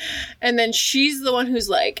something. And then she's the one who's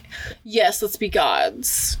like, yes, let's be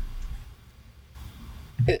gods.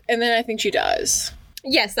 And then I think she dies.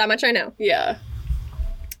 Yes, that much I know. Yeah.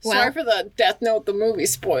 Well, sorry for the Death Note, the movie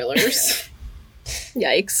spoilers.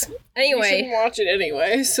 Yikes. Anyway. You shouldn't watch it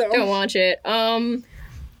anyway, so. Don't watch it. Don't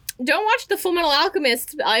watch the Full Metal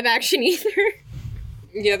Alchemist live action either.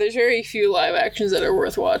 Yeah, there's very few live actions that are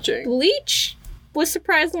worth watching. Bleach was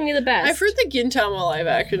surprisingly the best. I've heard the Gintama live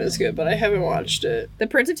action is good, but I haven't watched it. The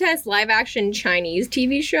Prince of Tennis live action Chinese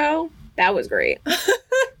TV show, that was great.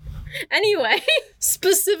 Anyway.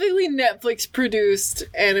 Specifically Netflix produced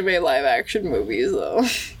anime live action movies, though.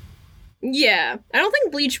 Yeah. I don't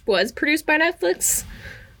think Bleach was produced by Netflix,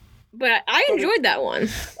 but I enjoyed that one.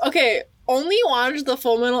 Okay, only watch the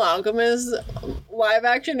Full Metal Alchemist live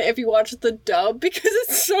action if you watch the dub because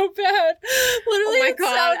it's so bad. Literally, oh my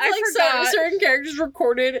God, it sounds like certain characters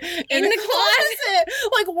recorded in the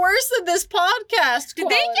closet. Like worse than this podcast. Did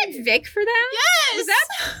they get Vic for that? Yes.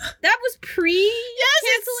 That was pre? Yes,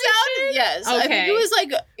 it sounded. Yes. Okay. I think it was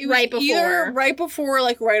like right before,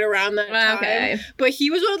 like right around that time. Okay. But he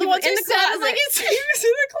was one of the ones who sounded like he was in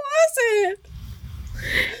a closet.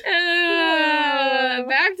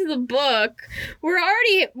 Back to the book. We're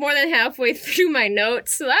already more than halfway through my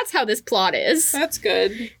notes, so that's how this plot is. That's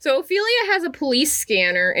good. So Ophelia has a police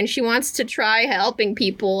scanner, and she wants to try helping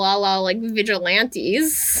people a la, like,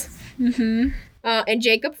 vigilantes. Mm-hmm. And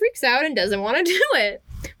Jacob freaks out and doesn't want to do it.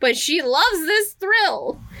 But she loves this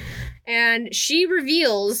thrill. And she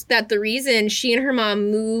reveals that the reason she and her mom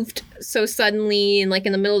moved so suddenly and, like,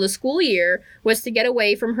 in the middle of the school year was to get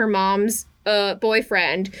away from her mom's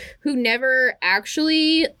boyfriend, who never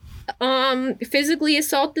actually physically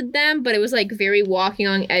assaulted them, but it was like very walking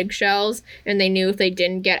on eggshells, and they knew if they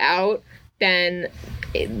didn't get out, then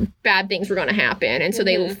bad things were going to happen, and so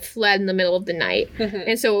they fled in the middle of the night.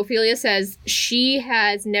 And so Ophelia says she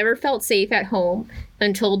has never felt safe at home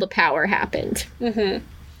until the power happened.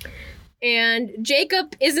 And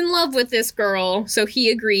Jacob is in love with this girl, so he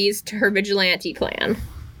agrees to her vigilante plan.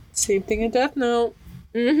 Same thing in Death Note.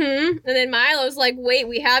 And then Milo's like, wait,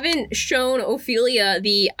 we haven't shown Ophelia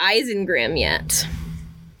the Eisengrim yet.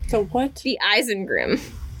 The what? The Eisengrim.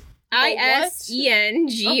 Eisengrim.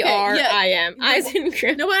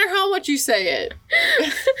 Eisengrim. No matter how much you say it.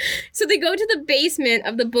 So they go to the basement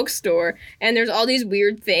of the bookstore, and there's all these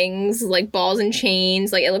weird things, like balls and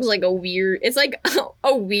chains. Like, it looks like it's like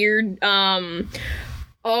a weird,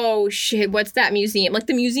 Oh shit, what's that museum? Like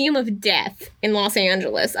the Museum of Death in Los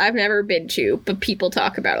Angeles. I've never been to, but people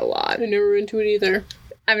talk about it a lot. I've never been to it either.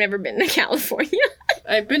 I've never been to California.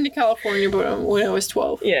 I've been to California, but when I was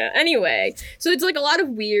 12. Yeah, anyway. So it's like a lot of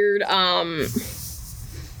weird,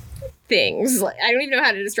 things. Like, I don't even know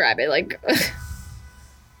how to describe it. Like,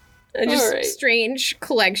 just Alright. strange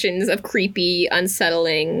collections of creepy,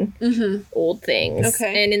 unsettling old things.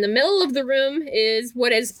 Okay. And in the middle of the room is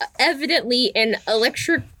what is evidently an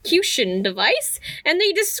electrocution device, and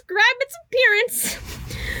they describe its appearance.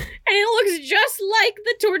 And it looks just like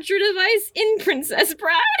the torture device in Princess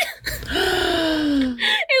Bride.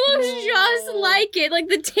 It looks just like it. Like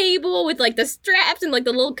the table with like the straps and like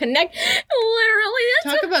the little connect. Literally,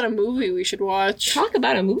 that's Talk about a movie we should watch. talk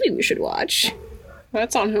about a movie we should watch.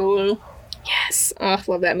 That's on Hulu. Yes. Oh,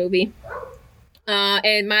 love that movie.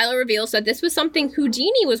 And Milo reveals that this was something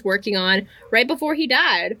Houdini was working on right before he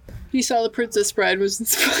died. He saw The Princess Bride was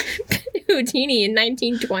inspired. Houdini in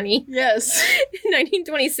 1920. Yes.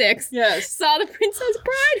 1926. Yes. Saw The Princess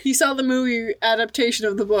Bride? He saw the movie adaptation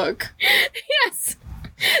of the book. Yes.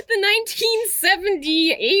 The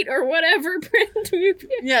 1978 or whatever print movie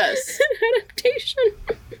Yes. adaptation.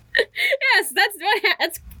 Yes, that's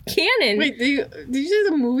canon. Wait, did you say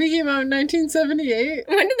the movie came out in 1978?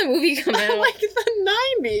 When did the movie come out? Like the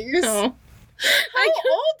 90s. Oh. How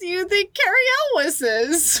old do you think Carrie Ellis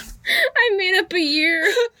is? I made up a year.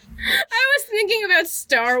 I was thinking about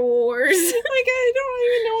Star Wars. Like, I don't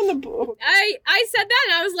even know in the book. I said that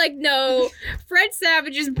and I was like, no, Fred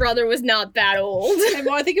Savage's brother was not that old.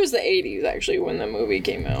 Well, I think it was the 80s, actually, when the movie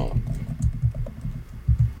came out.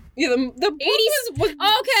 Yeah, the book 80s was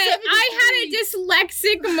Okay, I had a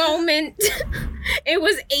dyslexic moment. It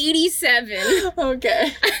was 87.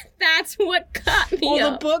 Okay. That's what got me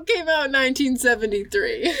Well, up. the book came out in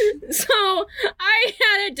 1973. So I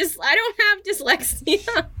had I don't have dyslexia,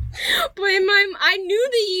 but I knew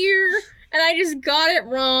the year and I just got it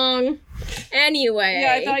wrong. Anyway.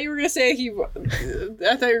 Yeah, I thought you were going to say I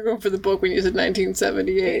thought you were going for the book when you said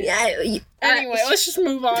 1978. Anyway, let's just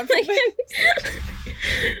move on from it.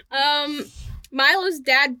 Milo's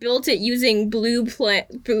dad built it using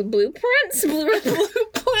blueprints? Blueprint?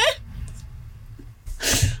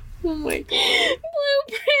 Oh my god.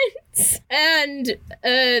 Blueprints!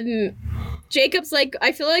 And, Jacob's like,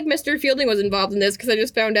 I feel like Mr. Fielding was involved in this because I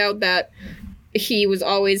just found out that he was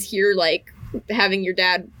always here, like, having your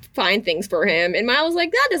dad find things for him. And Milo's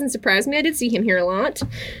like, that doesn't surprise me. I did see him here a lot.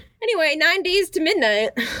 Anyway, 9 days to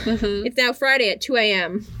midnight. It's now Friday at 2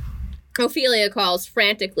 a.m. Ophelia calls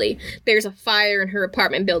frantically. There's a fire in her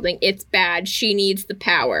apartment building. It's bad. She needs the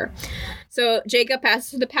power. So Jacob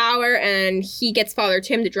asks for the power, and he gets Father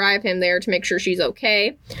Tim to drive him there to make sure she's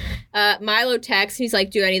okay. Milo texts. He's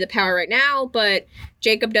like, do I need the power right now? But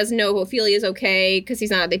Jacob doesn't know if Ophelia's okay because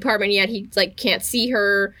he's not at the apartment yet. He, like, can't see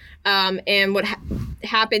her. And what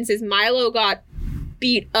happens is Milo got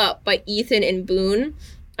beat up by Ethan and Boone.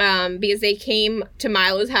 Because they came to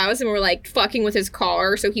Milo's house and were, like, fucking with his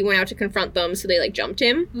car, so he went out to confront them, so they, like, jumped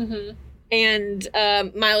him. Mm-hmm. And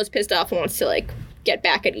Milo's pissed off and wants to, like, get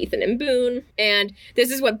back at Ethan and Boone. And this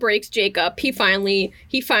is what breaks Jacob. He finally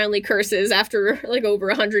curses after, like, over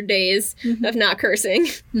 100 days of not cursing.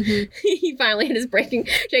 Mm-hmm. He finally hit his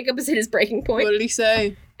Jacob has hit his breaking point. What did he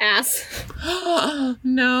say? Ass.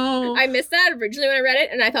 No. I missed that originally when I read it,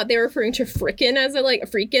 and I thought they were referring to frickin' as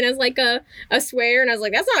a swear, and I was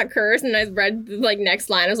like, that's not a curse. And I read the, like, next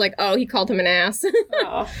line. I was like, oh, he called him an ass.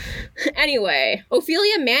 Oh. Anyway,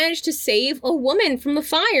 Ophelia managed to save a woman from the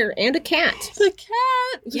fire and a cat. The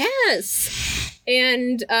cat. Yes.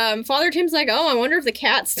 And Father Tim's like, oh, I wonder if the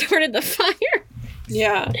cat started the fire.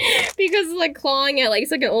 Yeah. Because it's, like, clawing at, like,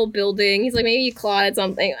 it's like an old building. He's like, maybe you clawed at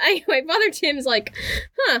something. Anyway, Father Tim's like,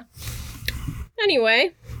 huh.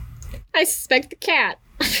 Anyway, I suspect the cat.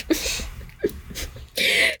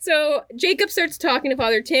 So Jacob starts talking to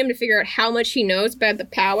Father Tim to figure out how much he knows about the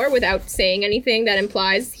power without saying anything that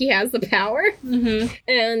implies he has the power. Mm-hmm.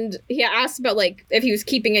 And he asks about, like, if he was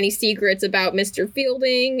keeping any secrets about Mr.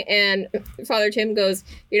 Fielding. And Father Tim goes,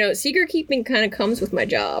 secret keeping kind of comes with my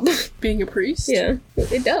job. Being a priest? Yeah,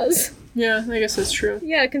 it does. Yeah, I guess that's true.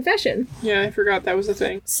 Yeah, confession. Yeah, I forgot that was a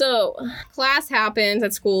thing. So, class happens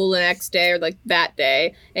at school the next day, or, like, that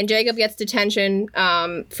day, and Jacob gets detention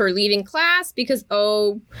for leaving class because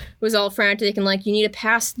O was all frantic and, like, you need to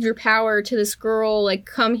pass your power to this girl, like,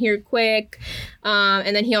 come here quick.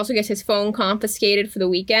 And then he also gets his phone confiscated for the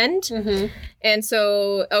weekend. Mm-hmm. And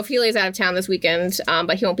so Ophelia's out of town this weekend,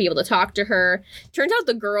 but he won't be able to talk to her. Turns out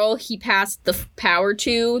the girl he passed the power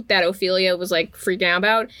to that Ophelia was like freaking out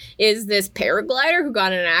about is this paraglider who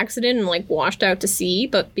got in an accident and like washed out to sea,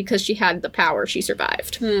 but because she had the power, she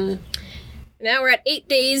survived. Now we're at 8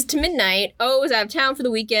 days to midnight. O is out of town for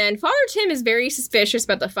the weekend. Father Tim is very suspicious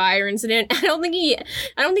about the fire incident. I don't think he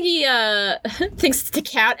thinks it's the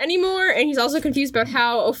cat anymore, and he's also confused about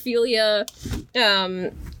how Ophelia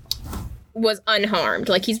was unharmed.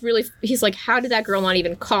 Like he's like, how did that girl not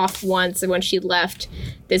even cough once when she left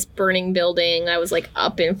this burning building that was like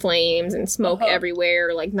up in flames and smoke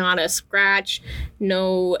everywhere, like not a scratch,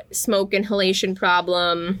 no smoke inhalation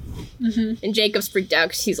problem. And Jacob's freaked out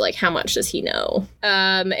because he's like, how much does he know?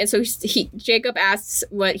 And so Jacob asks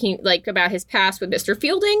what he like about his past with Mr.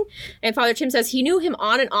 Fielding, and Father Tim says he knew him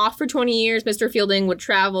on and off for 20 years. Mr. Fielding would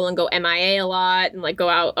travel and go MIA a lot and like go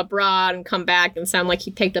out abroad and come back and sound like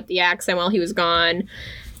he picked up the accent while he was gone.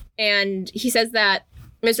 And he says that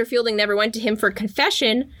Mr. Fielding never went to him for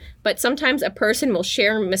confession, but sometimes a person will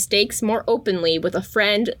share mistakes more openly with a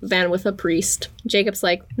friend than with a priest. Jacob's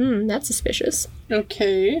like, that's suspicious.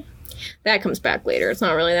 Okay. That comes back later. It's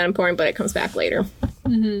not really that important, but it comes back later.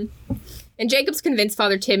 And Jacob's convinced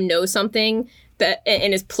Father Tim knows something that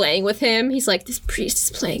and is playing with him. He's like, this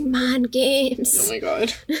priest is playing mind games. Oh my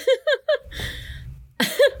god.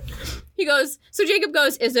 He goes, so Jacob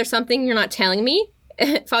goes, is there something you're not telling me?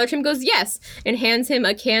 Father Tim goes, yes, and hands him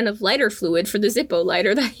a can of lighter fluid for the Zippo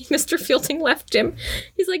lighter that Mr. Fielding left him.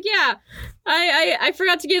 He's like, yeah, I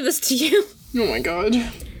forgot to give this to you. Oh my god.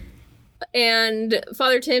 And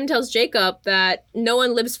Father Tim tells Jacob that no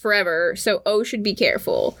one lives forever, so O should be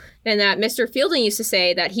careful. And that Mr. Fielding used to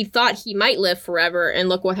say that he thought he might live forever, and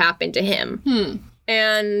look what happened to him.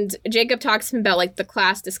 And Jacob talks to him about, like, the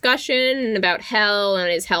class discussion and about hell and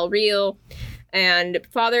is hell real. And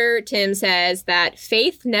Father Tim says that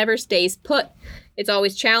faith never stays put. It's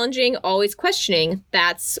always challenging, always questioning.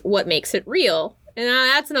 That's what makes it real. And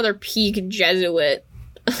that's another peak Jesuit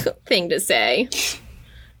thing to say.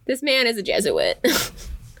 This man is a Jesuit.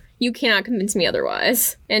 You cannot convince me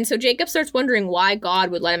otherwise. And so Jacob starts wondering why God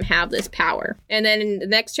would let him have this power. And then in the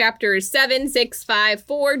next chapter is 7, 6, 5,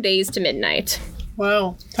 4 days to midnight.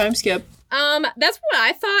 Wow. Time skip. That's what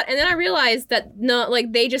I thought, and then I realized that no,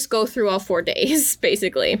 like they just go through all 4 days,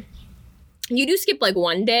 basically. You do skip like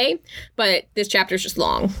 1 day, but this chapter's just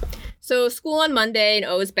long. So school on Monday, and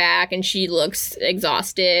O is back, and she looks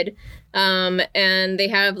exhausted. And they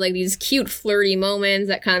have like these cute flirty moments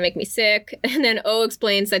that kind of make me sick. And then O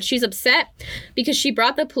explains that she's upset because she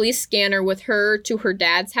brought the police scanner with her to her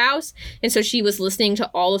dad's house. And so she was listening to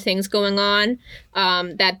all the things going on,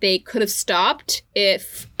 that they could have stopped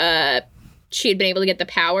if, she had been able to get the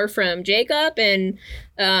power from Jacob, and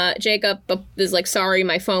Jacob is like, sorry,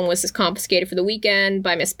 my phone was just confiscated for the weekend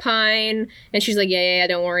by Miss Pine. And she's like, yeah,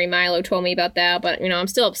 don't worry, Milo told me about that, but, you know, I'm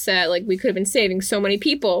still upset. Like, we could have been saving so many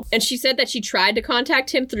people. And she said that she tried to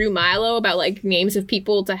contact him through Milo about, like, names of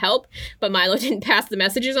people to help, but Milo didn't pass the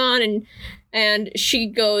messages on, and she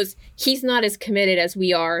goes, he's not as committed as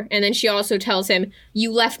we are. And then she also tells him,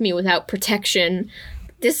 you left me without protection.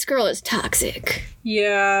 This girl is toxic.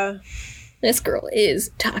 Yeah. This girl is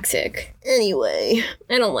toxic. Anyway,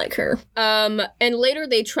 I don't like her. And later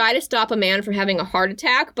they try to stop a man from having a heart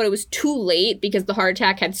attack, but it was too late because the heart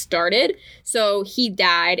attack had started. So he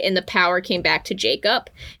died and the power came back to Jacob.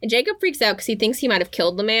 And Jacob freaks out because he thinks he might have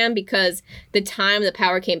killed the man because the time the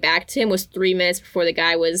power came back to him was 3 minutes before the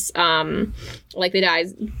guy was, like the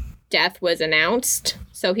guy's death was announced.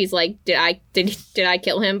 So he's like, did I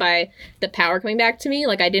kill him by the power coming back to me?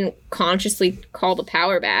 Like, I didn't consciously call the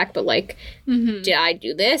power back, but like, did I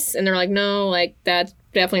do this? And they're like, no, like, that's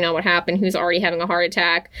definitely not what happened. He was already having a heart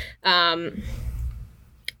attack. And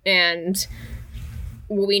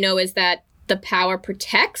what we know is that the power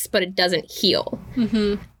protects, but it doesn't heal.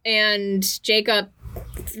 And Jacob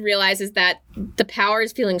realizes that the power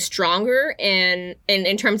is feeling stronger, and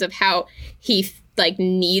in terms of how he like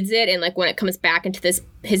needs it, and like when it comes back into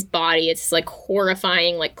his body, it's like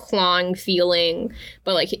horrifying, like clawing feeling,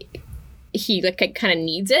 but like he like kind of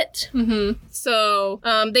needs it. So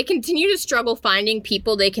they continue to struggle finding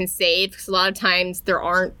people they can save, because a lot of times there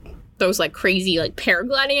aren't those like crazy like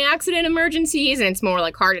paragliding accident emergencies, and it's more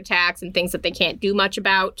like heart attacks and things that they can't do much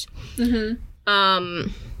about.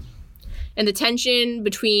 And the tension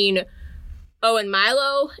between O and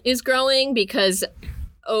Milo is growing because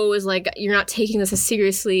O is like, you're not taking this as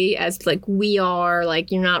seriously as like we are, like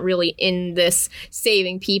you're not really in this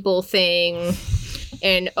saving people thing.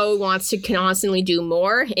 And O wants to constantly do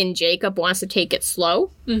more, and Jacob wants to take it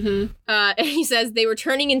slow. Mm-hmm. And he says they were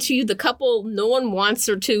turning into the couple no one wants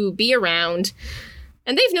her to be around.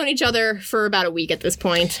 And they've known each other for about a week at this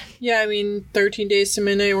point. Yeah, I mean, 13 days to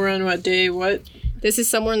midnight. We're on what day? What? This is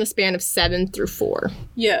somewhere in the span of 7 through 4.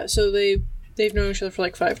 Yeah, so they've known each other for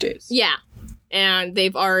like 5 days. Yeah. And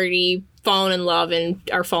they've already fallen in love and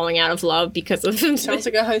are falling out of love because of him. Sounds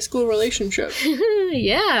like a high school relationship.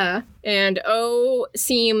 Yeah. And O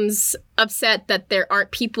seems upset that there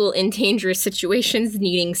aren't people in dangerous situations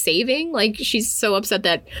needing saving. Like, she's so upset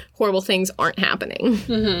that horrible things aren't happening.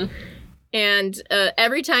 Mm-hmm. And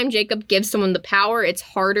every time Jacob gives someone the power, it's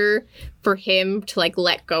harder for him to, like,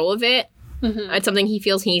 let go of it. Mm-hmm. It's something he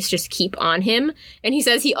feels he needs to just keep on him. And he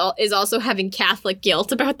says he is also having Catholic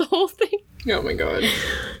guilt about the whole thing. Oh my god.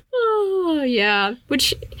 Oh, yeah.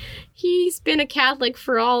 Which, he's been a Catholic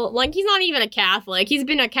for all... Like, he's not even a Catholic. He's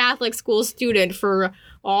been a Catholic school student for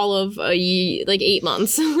all of, 8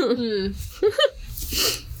 months.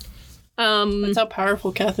 That's how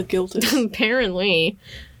powerful Catholic guilt is. Apparently.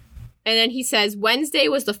 And then he says, Wednesday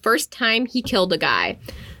was the first time he killed a guy.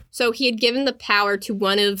 So he had given the power to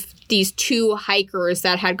one of these 2 hikers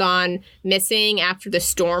that had gone missing after the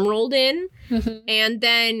storm rolled in. Mm-hmm. And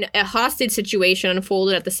then a hostage situation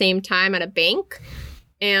unfolded at the same time at a bank.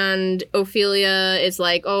 And Ophelia is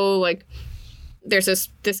like, oh, like, there's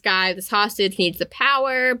this guy, this hostage, he needs the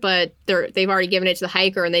power, but they've already given it to the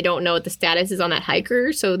hiker, and they don't know what the status is on that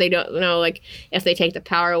hiker, so they don't know, like, if they take the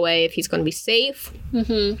power away, if he's going to be safe.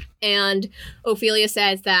 Mm-hmm. And Ophelia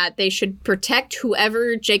says that they should protect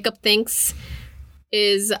whoever Jacob thinks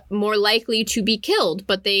is more likely to be killed,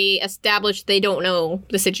 but they establish they don't know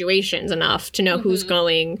the situations enough to know who's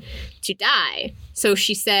going to die. So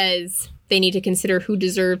she says they need to consider who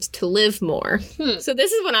deserves to live more. So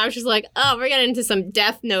this is when I was just like, oh, we're getting into some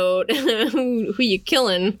Death Note, who you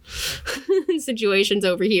killing situations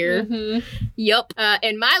over here. Mm-hmm. Yup.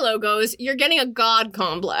 And Milo goes, you're getting a god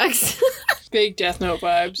complex. Big Death Note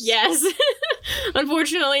vibes. Yes.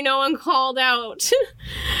 Unfortunately, no one called out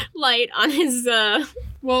Light on his,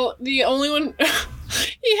 Well, the only one...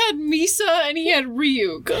 He had Misa and he had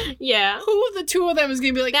Ryuk. Yeah. Who of the 2 of them is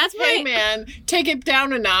going to be like, That's hey, right. man, take it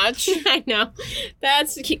down a notch? I know.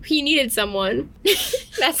 He needed someone.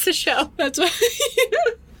 That's the show. That's what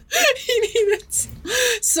he needed.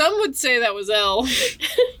 Some would say that was L.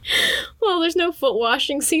 Well, there's no foot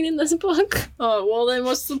washing scene in this book. Oh, well, then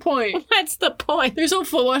what's the point? What's the point? There's no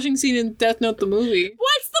foot washing scene in Death Note the movie.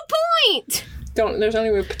 What's the point? There's not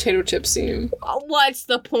even a potato chip scene. What's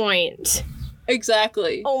the point?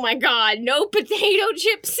 Exactly. Oh my god, no potato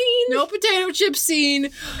chip scene? No potato chip scene.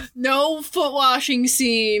 No foot washing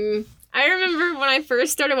scene. I remember when I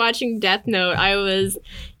first started watching Death Note, I was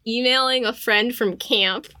emailing a friend from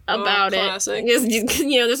camp about classic. it. Just,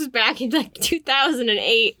 this was back in like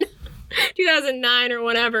 2008. 2009 or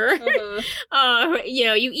whatever. Uh-huh.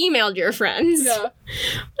 You emailed your friends. Yeah.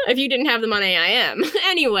 If you didn't have them on AIM.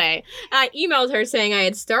 Anyway, I emailed her saying I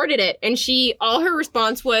had started it, and all her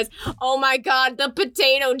response was, oh my god, the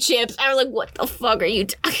potato chips. I was like, what the fuck are you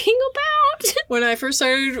talking about? When I first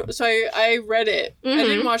started, so I read it. Mm-hmm. I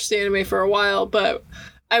didn't watch the anime for a while, but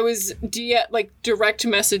I was direct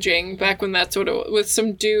messaging back when that's what it was, with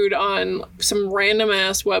some dude on some random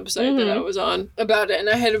ass website that I was on about it. And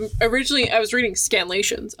I was reading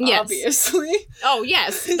Scanlations, Yes. obviously. Oh,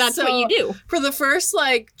 yes. That's So, what you do. For the first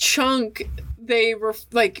chunk, they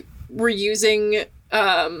were using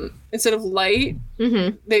instead of Light,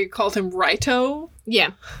 they called him Raito.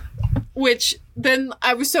 Yeah. Which then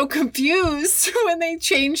I was so confused when they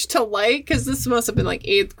changed to Light, because this must have been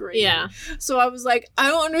 8th grade. Yeah. So I was like, I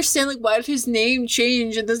don't understand, why did his name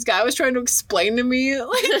change? And this guy was trying to explain to me,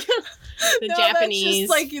 The Japanese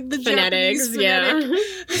that's just, the phonetics, Japanese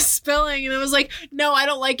phonetic spelling. And I was like, no, I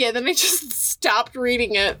don't like it. Then I just stopped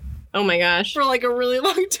reading it Oh my gosh. for a really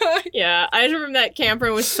long time. Yeah, I just remember that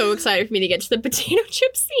camper was so excited for me to get to the potato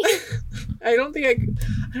chip scene. I don't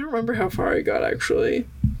remember how far I got, actually.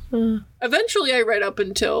 Eventually, I read up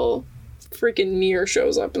until freaking Nier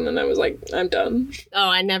shows up, and then I was like, I'm done. Oh,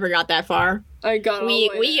 I never got that far. I got all the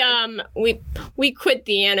way there. We quit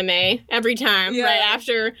the anime every time Yeah. right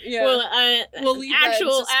after. Yeah. Well, We'll leave that in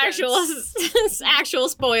actual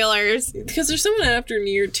spoilers. Because there's someone after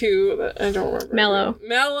Nier too that I don't remember.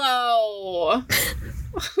 Mello.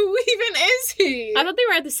 Who even is he? I thought they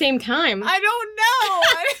were at the same time. I don't know.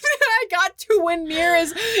 I got to when Nier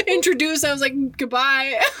is introduced. I was like,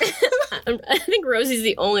 goodbye. I think Rosie's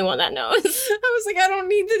the only one that knows. I was like, I don't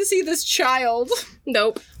need to see this child.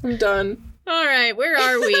 Nope. I'm done. All right, where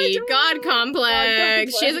are we? God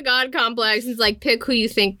complex. God She has a god complex. And it's like, pick who you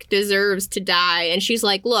think deserves to die. And she's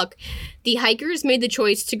like, look, the hikers made the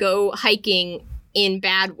choice to go hiking in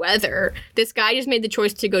bad weather. This guy just made the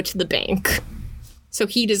choice to go to the bank. So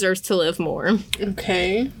he deserves to live more.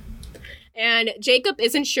 Okay. And Jacob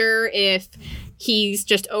isn't sure if he's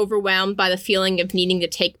just overwhelmed by the feeling of needing to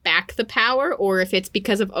take back the power or if it's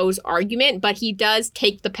because of O's argument, but he does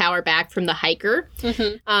take the power back from the hiker.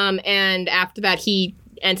 Mm-hmm. And after that, he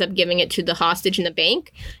ends up giving it to the hostage in the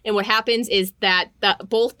bank. And what happens is that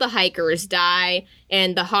both the hikers die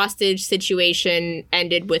and the hostage situation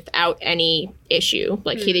ended without any issue.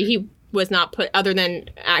 Like he was not put, other than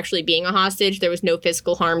actually being a hostage, there was no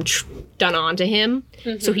physical harm done onto him.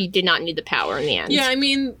 Mm-hmm. So he did not need the power in the end. Yeah, I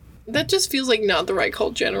mean, that just feels like not the right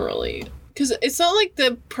call generally. Because it's not like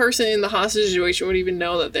the person in the hostage situation would even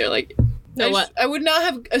know that they're like... I would not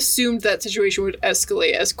have assumed that situation would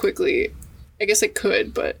escalate as quickly. I guess it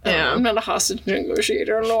could, but I'm not a hostage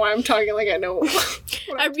negotiator. I don't know why I'm talking like I know.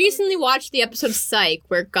 I recently watched the episode Psych,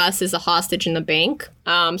 where Gus is a hostage in the bank.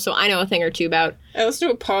 So I know a thing or two about... I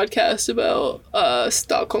listened to a podcast about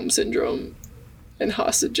Stockholm Syndrome and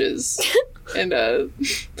hostages. And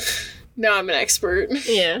now I'm an expert.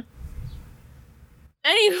 Yeah.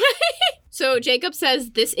 Anyway... So Jacob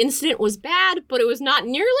says this incident was bad, but it was not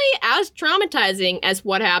nearly as traumatizing as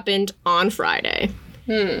what happened on Friday.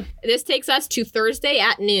 This takes us to Thursday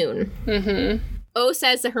at noon. Mm-hmm. O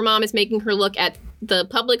says that her mom is making her look at the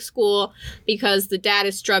public school because the dad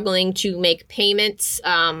is struggling to make payments.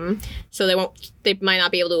 So they might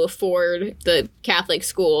not be able to afford the Catholic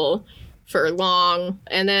school for long.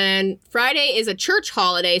 And then Friday is a church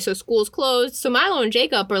holiday, so school's closed. So Milo and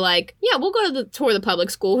Jacob are like, yeah, we'll go to the tour of the public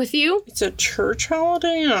school with you. It's a church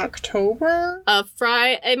holiday in October?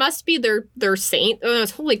 It must be their saint. Oh, no,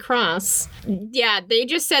 it's Holy Cross. Yeah, they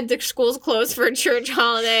just said the school's closed for a church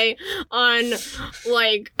holiday on,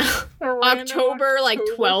 like, October, like,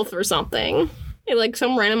 12th or something. Like,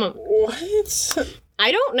 some random... What?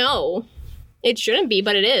 I don't know. It shouldn't be,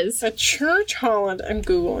 but it is. A church holiday. I'm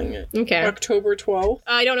Googling it. Okay. October 12th?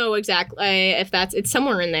 I don't know exactly if it's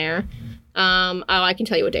somewhere in there. I can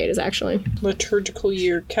tell you what day it is, actually. Liturgical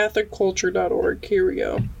year, catholicculture.org. Here we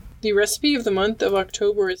go. The recipe of the month of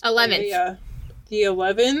October is... 11th. Yeah. The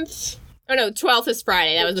 11th? Oh, no, 12th is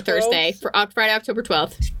Friday. That was the Thursday. For Friday, October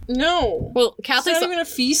 12th. No. Well, Catholics... It's not even a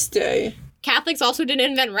feast day. Catholics also didn't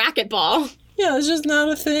invent racquetball. Yeah, it's just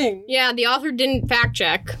not a thing. Yeah, the author didn't fact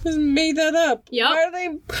check. Just made that up. Yep.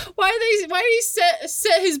 Why did he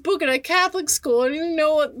set his book in a Catholic school? I didn't even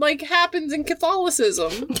know what like happens in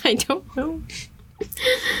Catholicism. I don't know.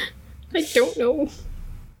 I don't know.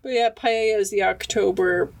 But yeah, paella is the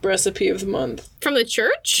October recipe of the month. From the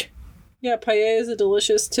church? Yeah, paella is a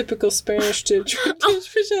delicious, typical Spanish dish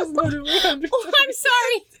which has literally hundreds. Oh, I'm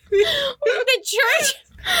sorry. The church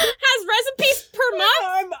has recipes per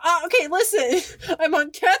month? Okay, listen. I'm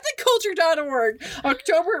on catholicculture.org.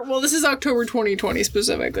 This is October 2020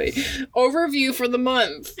 specifically. Overview for the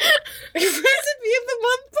month. Recipe of the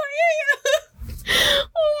month paella.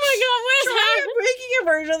 Oh my god, what is happening? Making a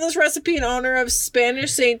version of this recipe in honor of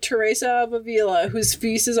Spanish Saint Teresa of Avila, whose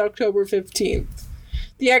feast is October 15th.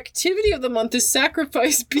 The activity of the month is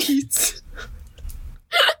sacrifice beads.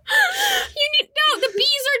 The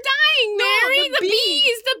bees are dying, Mary. No, the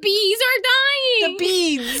bees are dying. The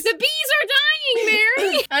beads. The bees are dying,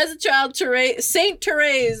 Mary. As a child, Saint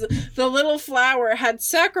Therese, the little flower, had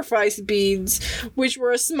sacrifice beads, which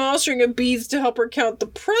were a small string of beads to help her count the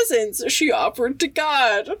presents she offered to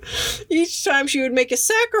God. Each time she would make a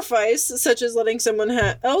sacrifice, such as letting someone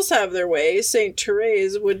else have their way, Saint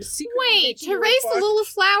Therese would secretly... Wait, Therese the little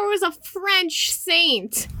flower is a French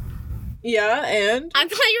saint. Yeah, and? I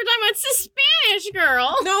thought you were talking about the Spanish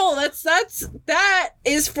girl. No, that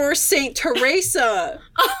is for Saint Teresa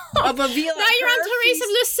of Avila. Now you're on Therese of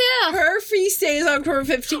Lisieux. Her feast day is October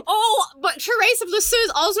 15th. Oh, but Therese of Lisieux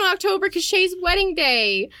is also in October because Shay's wedding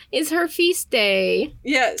day is her feast day.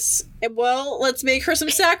 Yes. Well, let's make her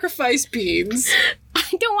some sacrifice beads.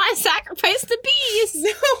 I don't want to sacrifice the bees.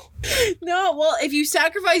 No. Well, if you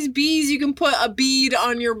sacrifice bees, you can put a bead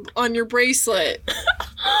on your bracelet. What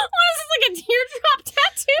is this, like a teardrop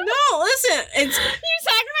tattoo? No, listen. You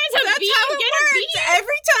sacrifice a bee how to it get a works. bead?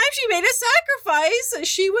 Every time she made a sacrifice,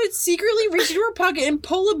 she would secretly reach into her pocket and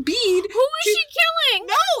pull a bead. Who is she killing?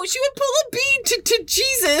 No, she would pull a bead to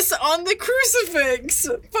Jesus on the crucifix.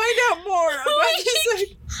 Find out more about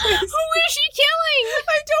this. Who is she killing?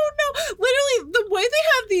 I don't know. Literally, the way they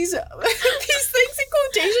have these things in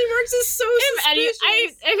quotation marks is so suspicious.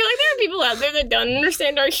 I feel like there are people out there that don't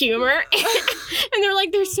understand our humor. And they're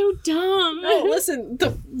like, they're so dumb. No, listen.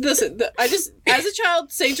 I just, as a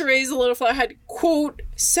child, Saint Therese the Little Flower had, quote,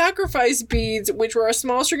 sacrifice beads, which were a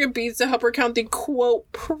small string of beads to help her count the,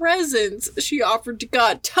 quote, presents she offered to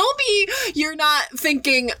God. Tell me you're not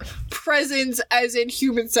thinking presents as in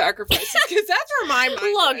human sacrifices, because that's where my mind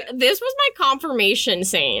Look, went. this was my confirmation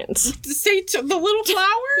saint. Saint the Little Flower?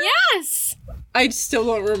 Yes. I still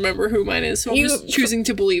don't remember who mine is, so I'm just choosing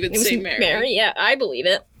to believe it's Saint Mary. Yeah, I believe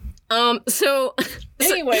it. So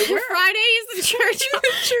Anyway, Friday is the church.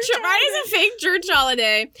 Friday's a fake church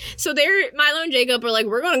holiday. So Milo and Jacob are like,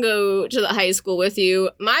 we're gonna go to the high school with you.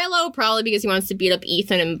 Milo probably because he wants to beat up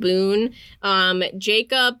Ethan and Boone.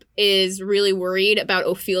 Jacob is really worried about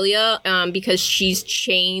Ophelia because she's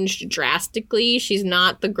changed drastically. She's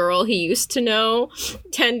not the girl he used to know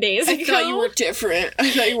 10 days ago. I thought you were different. I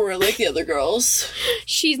thought you were like the other girls.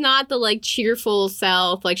 She's not the like cheerful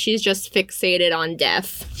self. Like she's just fixated on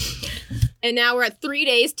death. And now we're at 3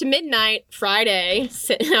 days to midnight, Friday,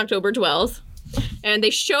 October 12th. And they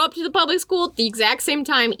show up to the public school at the exact same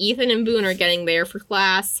time Ethan and Boone are getting there for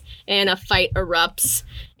class, and a fight erupts.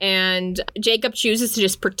 And Jacob chooses to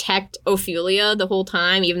just protect Ophelia the whole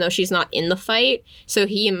time, even though she's not in the fight. So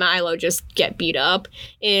he and Milo just get beat up.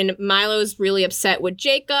 And Milo's really upset with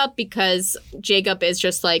Jacob because Jacob is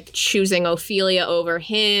just like choosing Ophelia over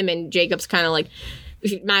him, and Jacob's kind of like,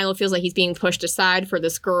 Milo feels like he's being pushed aside for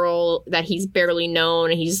this girl that he's barely known,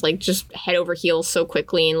 and he's like just head over heels so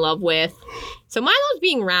quickly in love with. So Milo's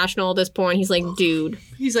being rational at this point. He's like, dude.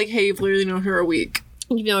 He's like, hey, you've literally known her a week.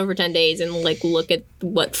 You've known her for 10 days, and like, look at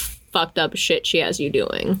what fucked up shit she has you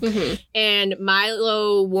doing. Mm-hmm. And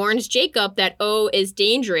Milo warns Jacob that O is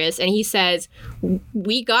dangerous, and he says,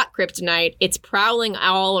 we got kryptonite. It's prowling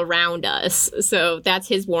all around us. So that's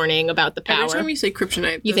his warning about the power. Every time you say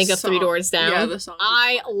kryptonite, You think of Three Doors Down? Yeah, the song.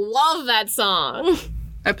 I love that song.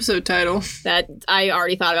 Episode title. That I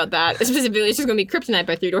already thought about that. Specifically, it's just gonna be Kryptonite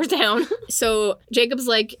by Three Doors Down. So Jacob's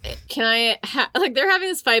like, can I like, they're having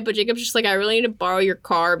this fight, but Jacob's just like, I really need to borrow your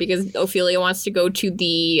car because Ophelia wants to go to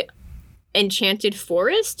the Enchanted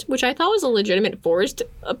Forest, which I thought was a legitimate forest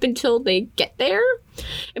up until they get there.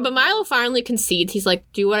 But Milo finally concedes. He's like,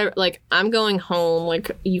 do whatever, like, I'm going home, like,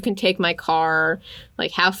 you can take my car,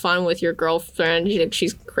 like, have fun with your girlfriend.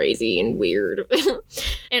 She's crazy and weird.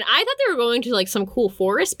 And I thought they were going to like some cool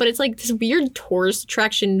forest, but it's like this weird tourist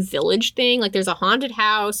attraction village thing. Like, there's a haunted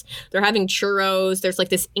house, they're having churros, there's like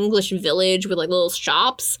this English village with like little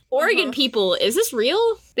shops. Oregon people, is this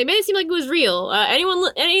real? They made it seem like it was real.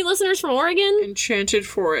 Any listeners from Oregon? Enchanted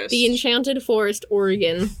Forest. The Enchanted Forest,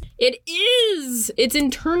 Oregon. It is! It's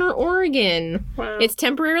in Turner, Oregon. Wow. It's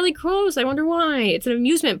temporarily closed. I wonder why. It's an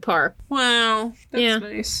amusement park. Wow. That's Yeah.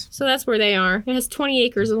 nice. So that's where they are. It has 20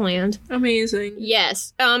 acres of land. Amazing.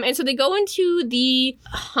 Yes. And so they go into the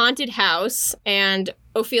haunted house, and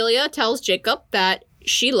Ophelia tells Jacob that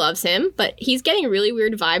she loves him, but he's getting really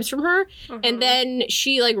weird vibes from her. And then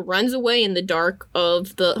she like runs away in the dark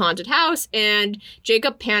of the haunted house, and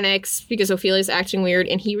Jacob panics because Ophelia's acting weird,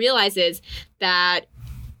 and he realizes that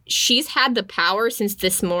she's had the power since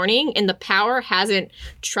this morning, and the power hasn't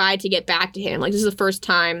tried to get back to him. Like, this is the first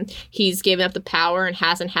time he's given up the power and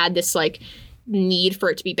hasn't had this like need for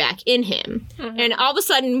it to be back in him. And all of a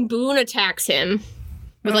sudden Boone attacks him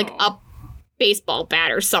with like a baseball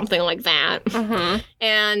bat or something like that.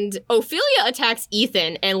 And Ophelia attacks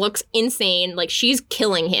Ethan and looks insane, like she's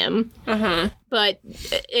killing him. But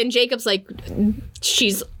and Jacob's like,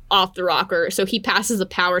 she's off the rocker, so he passes the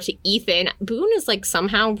power to Ethan. Boone is like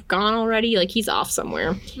somehow gone already, like he's off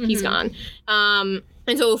somewhere. He's gone. And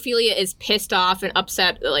so Ophelia is pissed off and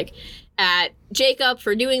upset like at Jacob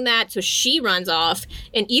for doing that, so she runs off,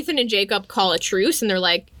 and Ethan and Jacob call a truce, and they're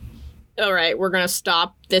like, all right, we're gonna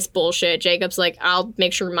stop this bullshit. Jacob's like, I'll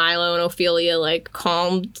make sure Milo and Ophelia like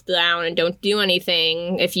calm down and don't do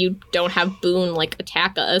anything if you don't have Boone like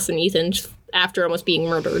attack us. And Ethan, after almost being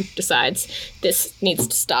murdered, decides this needs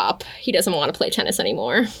to stop. He doesn't want to play tennis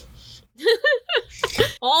anymore.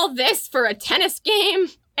 All this for a tennis game.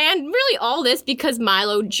 And really all this because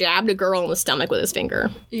Milo jabbed a girl in the stomach with his finger.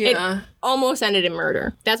 Yeah. It almost ended in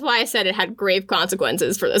murder. That's why I said it had grave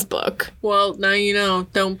consequences for this book. Well, now you know.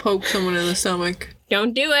 Don't poke someone in the stomach.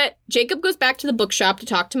 Don't do it. Jacob goes back to the bookshop to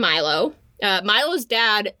talk to Milo. Milo's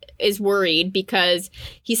dad is worried because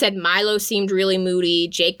he said Milo seemed really moody,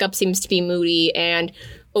 Jacob seems to be moody, and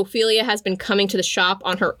Ophelia has been coming to the shop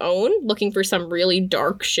on her own looking for some really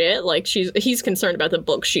dark shit. Like, he's concerned about the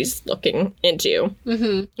book she's looking into.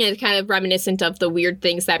 And it's kind of reminiscent of the weird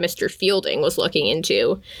things that Mr. Fielding was looking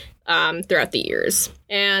into. throughout the years.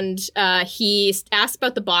 And he asks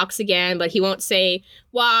about the box again, but he won't say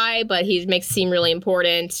why, but he makes it seem really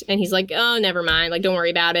important. And he's like, oh, never mind. Like, don't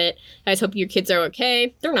worry about it. I just hope your kids are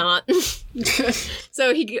okay. They're not.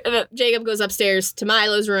 So Jacob goes upstairs to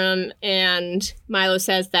Milo's room, and Milo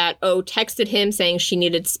says that O texted him saying she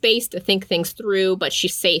needed space to think things through, but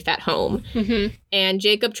she's safe at home. Mm-hmm. And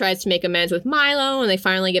Jacob tries to make amends with Milo, and they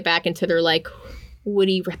finally get back into their, like,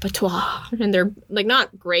 witty repertoire. And they're, like,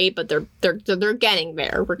 not great, but they're getting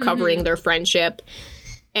there, recovering their friendship.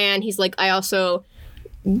 And he's like,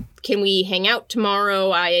 can we hang out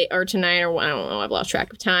tomorrow or tonight, or I don't know, I've lost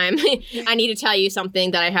track of time. I need to tell you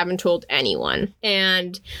something that I haven't told anyone.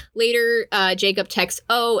 And later, Jacob texts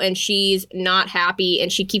O, and she's not happy,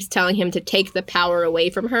 and she keeps telling him to take the power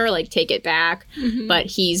away from her, like, take it back. Mm-hmm. But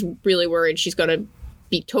he's really worried she's going to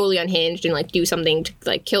be totally unhinged and, like, do something to,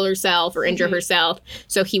 like, kill herself or injure herself.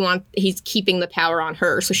 So he's keeping the power on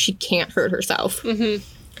her so she can't hurt herself. Mm-hmm.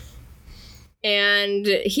 And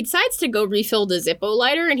he decides to go refill the Zippo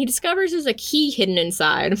lighter, and he discovers there's a key hidden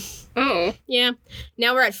inside. Oh. Yeah.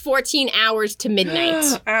 Now we're at 14 hours to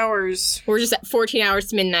midnight. Hours. We're just at 14 hours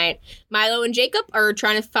to midnight. Milo and Jacob are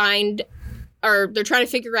trying to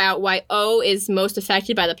figure out why O is most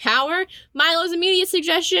affected by the power. Milo's immediate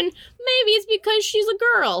suggestion, maybe it's because she's a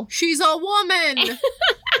girl. She's a woman!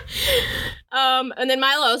 And then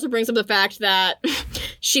Milo also brings up the fact that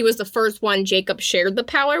she was the first one Jacob shared the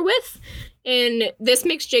power with. And this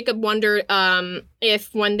makes Jacob wonder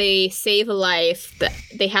if when they save a life, that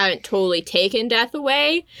they haven't totally taken death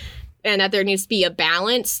away, and that there needs to be a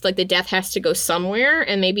balance. Like, the death has to go somewhere,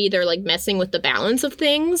 and maybe they're, like, messing with the balance of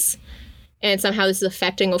things. And somehow this is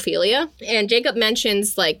affecting Ophelia. And Jacob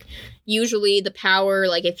mentions, like, usually the power,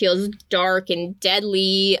 like, it feels dark and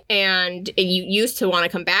deadly, and you used to want to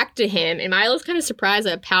come back to him. And Milo's kind of surprised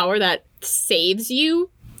that a power that saves you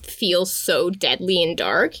feels so deadly and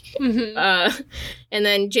dark. Mm-hmm. And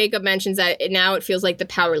then Jacob mentions that now it feels like the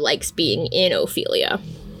power likes being in Ophelia.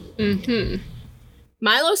 Mm-hmm.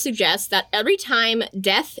 Milo suggests that every time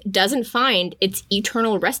death doesn't find its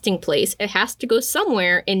eternal resting place, it has to go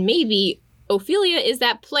somewhere, and maybe Ophelia is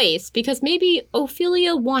that place, because maybe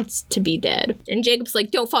Ophelia wants to be dead. And Jacob's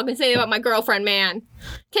like, don't fucking say that about my girlfriend, man.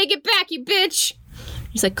 Take it back, you bitch.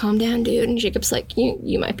 He's like, calm down, dude. And Jacob's like,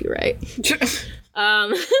 you might be right.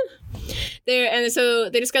 So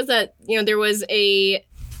they discuss that, there was a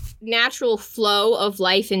natural flow of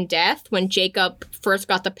life and death when Jacob first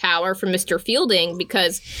got the power from Mr. Fielding,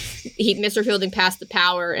 because Mr. Fielding passed the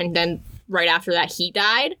power, and then right after that he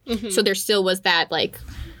died. Mm-hmm. So there still was that, like,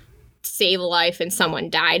 save a life and someone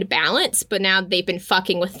died balance, but now they've been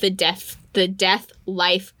fucking with the death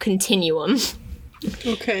life continuum.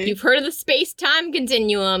 Okay. You've heard of the space-time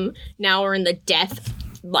continuum. Now we're in the death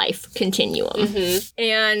life continuum. Mm-hmm.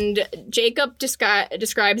 And Jacob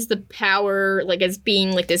describes the power, like, as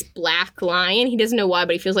being, like, this black lion. He doesn't know why,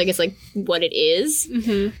 but he feels like it's, like, what it is.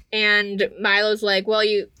 Mm-hmm. And Milo's like, well,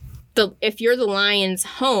 if you're the lion's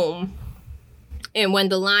home, and when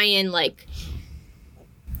the lion, like,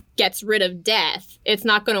 gets rid of death, it's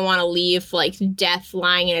not going to want to leave, like, death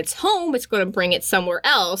lying in its home. It's going to bring it somewhere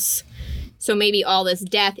else. So maybe all this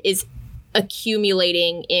death is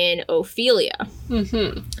accumulating in Ophelia.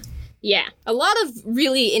 Mm-hmm. Yeah. A lot of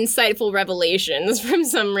really insightful revelations from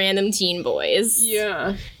some random teen boys.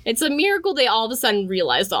 Yeah. It's a miracle they all of a sudden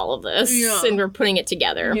realized all of this and were putting it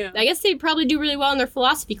together. Yeah. I guess they probably do really well in their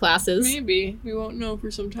philosophy classes. Maybe. We won't know for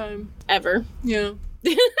some time. Ever. Yeah.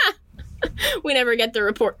 We never get the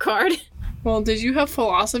report card. Well, did you have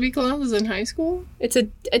philosophy classes in high school? It's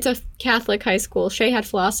a Catholic high school. Shay had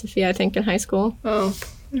philosophy, I think, in high school. Oh,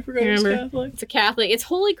 I forgot it was Catholic. It's a Catholic. It's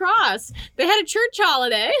Holy Cross. They had a church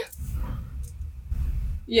holiday.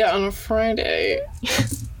 Yeah, on a Friday.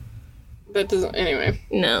 That doesn't... Anyway.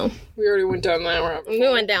 No. We already went down that rabbit hole. We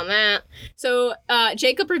went down that. So,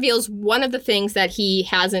 Jacob reveals one of the things that he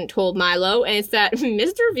hasn't told Milo, and it's that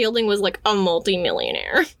Mr. Fielding was, like, a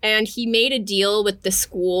multimillionaire. And he made a deal with the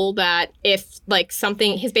school that if, like,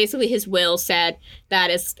 something... his will said that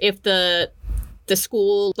if the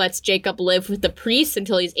school lets Jacob live with the priest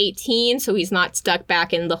until he's 18, so he's not stuck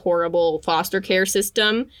back in the horrible foster care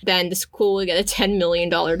system, then the school will get a $10 million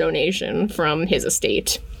donation from his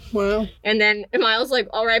estate. Wow. And then Miles like,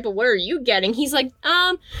 all right, but what are you getting? He's like,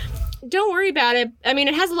 don't worry about it. I mean,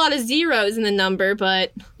 it has a lot of zeros in the number,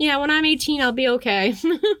 but yeah, when I'm 18, I'll be okay.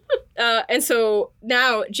 And so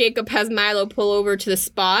now Jacob has Milo pull over to the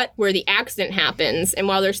spot where the accident happens. And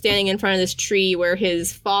while they're standing in front of this tree where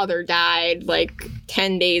his father died like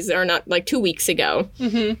 10 days or not, like 2 weeks ago.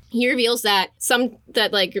 He reveals that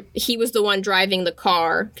like he was the one driving the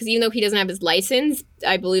car, because even though he doesn't have his license,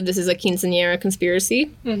 I believe this is a quinceañera conspiracy.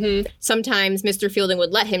 Sometimes Mr. Fielding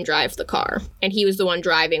would let him drive the car, and he was the one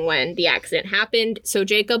driving when the accident happened. So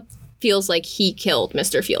Jacob feels like he killed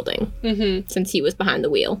Mr. Fielding since he was behind the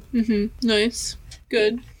wheel. Nice.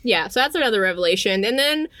 Good. Yeah, so that's another revelation. And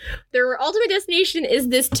then their ultimate destination is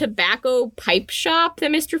this tobacco pipe shop that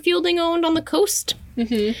Mr. Fielding owned on the coast.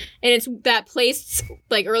 And it's that place,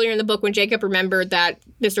 like earlier in the book when Jacob remembered that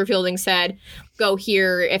Mr. Fielding said, go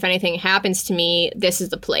here if anything happens to me, this is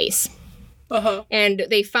the place. And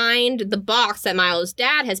they find the box that Milo's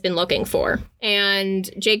dad has been looking for. And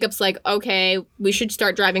Jacob's like, okay, we should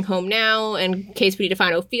start driving home now in case we need to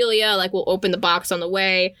find Ophelia. Like, we'll open the box on the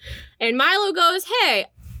way. And Milo goes, hey,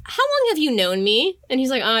 how long have you known me? And he's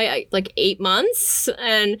like, I like 8 months.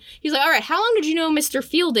 And he's like, all right, how long did you know Mr.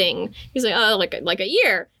 Fielding? He's like, like a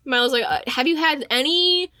year. Milo's like, have you had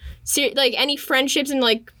any friendships and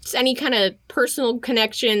like any kind of personal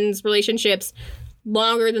connections, relationships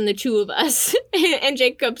longer than the two of us? And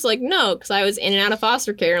Jacob's like, no, because I was in and out of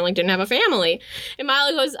foster care and like didn't have a family. And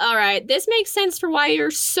Milo goes, all right, this makes sense for why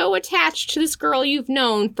you're so attached to this girl you've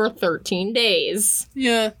known for 13 days.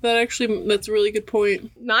 Yeah, that's a really good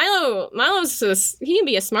point. Milo's he can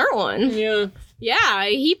be a smart one. Yeah,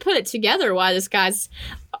 he put it together why this guy's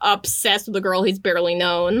obsessed with a girl he's barely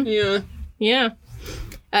known. Yeah.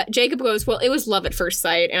 Jacob goes, well, it was love at first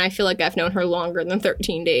sight, and I feel like I've known her longer than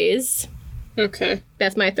 13 days. Okay.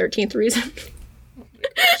 That's my 13th reason.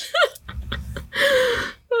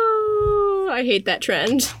 Oh, I hate that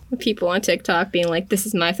trend. People on TikTok being like, this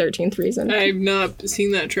is my 13th reason. I've not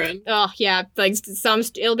seen that trend. Oh, yeah. Like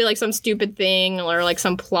it'll be like some stupid thing or like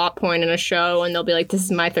some plot point in a show, and they'll be like, this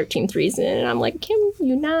is my 13th reason. And I'm like, can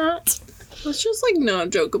you not? Let's just like not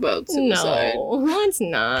joke about suicide. No, let's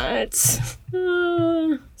not. So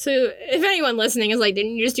if anyone listening is like,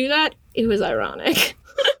 didn't you just do that? It was ironic.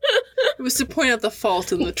 It was to point out the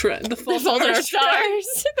fault in the trend. The fault in our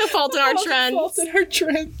stars. The fault in our trends. The fault in our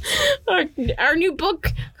trends. Our new book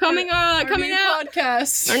coming out.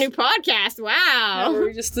 Podcast. Our new podcast. Wow. Yeah, where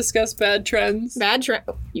we just discuss bad trends.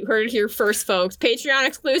 You heard it here first, folks. Patreon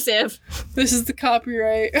exclusive. This is the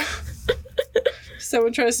copyright.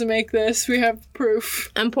 Someone tries to make this. We have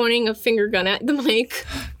proof. I'm pointing a finger gun at the mic.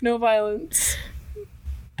 No violence.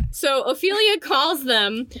 So Ophelia calls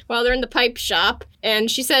them while they're in the pipe shop,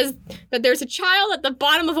 and she says that there's a child at the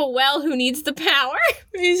bottom of a well who needs the power.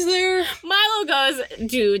 Is there? Milo goes,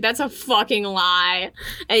 dude, that's a fucking lie.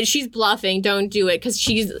 And she's bluffing, don't do it, because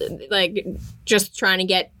she's, like, just trying to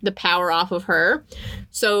get the power off of her.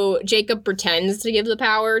 So Jacob pretends to give the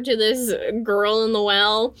power to this girl in the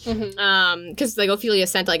well, because, like, Ophelia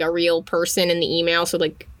sent, like, a real person in the email, so,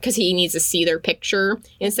 like, because he needs to see their picture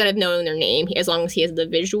instead of knowing their name, as long as he has the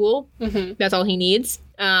visual. That's all he needs.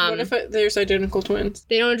 What if there's identical twins?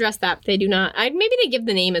 They don't address that. They do not. Maybe they give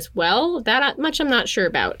the name as well. That much I'm not sure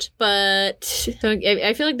about. But so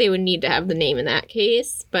I feel like they would need to have the name in that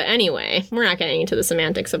case. But anyway, we're not getting into the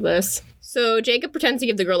semantics of this. So Jacob pretends to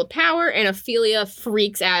give the girl the power, and Ophelia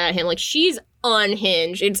freaks out at him. Like, she's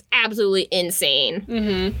unhinged. It's absolutely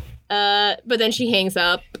insane. But then she hangs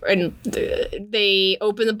up, and they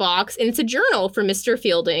open the box, and it's a journal for Mr.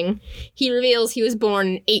 Fielding. He reveals he was born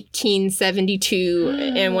in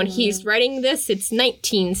 1872, and when he's writing this, it's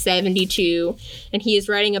 1972, and he is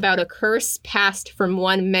writing about a curse passed from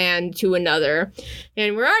one man to another.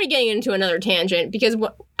 And we're already getting into another tangent, because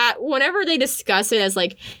whenever they discuss it as,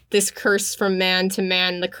 like, this curse from man to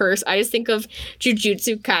man, the curse, I just think of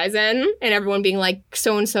Jujutsu Kaisen and everyone being like,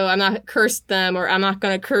 so-and-so, I'm not cursed them, or I'm not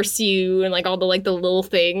gonna curse you, and, like, all the, like, the little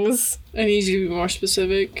things. I need you to be more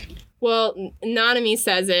specific. Well, Nanami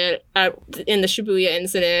says it in the Shibuya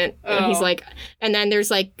incident, and he's like, and then there's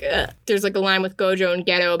like a line with Gojo and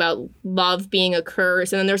Geto about love being a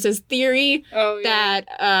curse, and then there's this theory that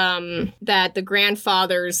the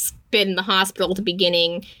grandfather's been in the hospital at the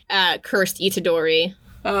beginning cursed Itadori.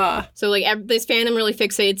 So, like, this fandom really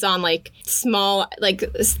fixates on, like, small, like,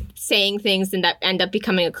 saying things and that end up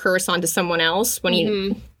becoming a curse onto someone else when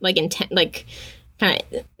you, like, kind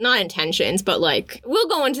of, not intentions, but, like, we'll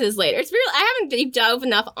go into this later. It's really, I haven't deep dove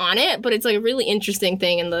enough on it, but it's, like, a really interesting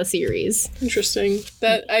thing in the series. Interesting.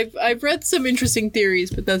 That I've read some interesting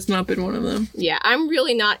theories, but that's not been one of them. Yeah, I'm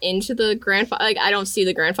really not into the grandfather, like, I don't see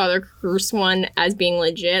the grandfather curse one as being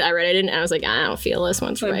legit. I read it and I was like, I don't feel this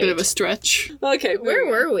one's right. A bit of a stretch. Okay, where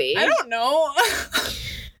were we? I don't know.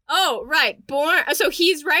 Oh, right. So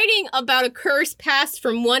he's writing about a curse passed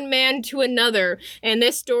from one man to another, and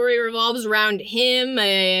this story revolves around him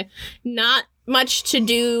not much to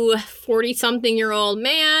do 40-something-year-old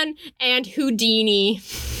man and Houdini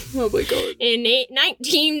Oh my god. in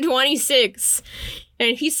 1926.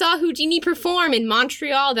 And he saw Houdini perform in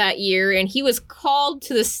Montreal that year, and he was called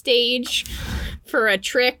to the stage for a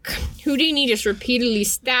trick. Houdini just repeatedly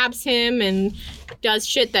stabs him and does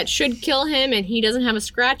shit that should kill him, and he doesn't have a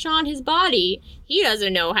scratch on his body. He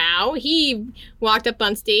doesn't know how. He walked up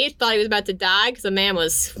on stage, thought he was about to die because a man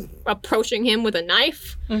was approaching him with a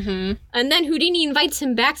knife. Mm-hmm. And then Houdini invites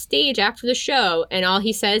him backstage after the show, and all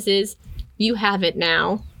he says is, "You have it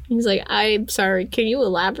now." He's like, "I'm sorry, can you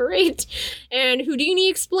elaborate?" And Houdini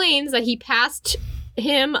explains that he passed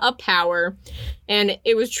him a power, and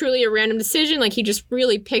it was truly a random decision. Like, he just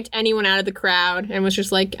really picked anyone out of the crowd and was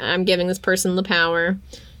just like, "I'm giving this person the power."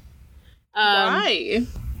 Why?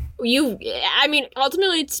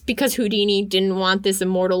 Ultimately it's because Houdini didn't want this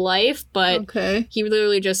immortal life, but Okay. he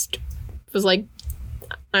literally just was like,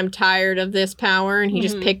 "I'm tired of this power," and he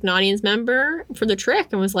just picked an audience member for the trick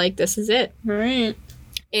and was like, "This is it." Right.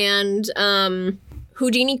 And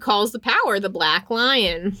Houdini calls the power the Black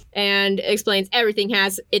Lion and explains everything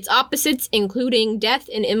has its opposites, including death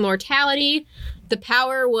and immortality. The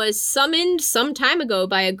power was summoned some time ago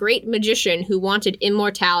by a great magician who wanted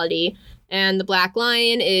immortality. And the Black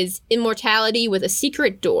Lion is immortality with a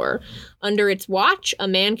secret door. Under its watch, a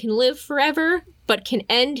man can live forever, but can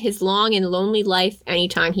end his long and lonely life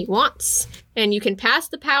anytime he wants. And you can pass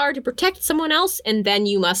the power to protect someone else, and then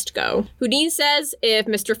you must go. Houdini says if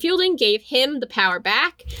Mr. Fielding gave him the power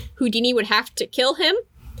back, Houdini would have to kill him,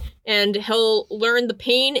 and he'll learn the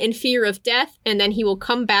pain and fear of death, and then he will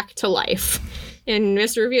come back to life. And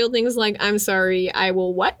Mr. Fielding's like, "I'm sorry, I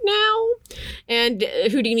will what now?" And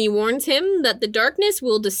Houdini warns him that the darkness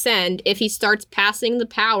will descend if he starts passing the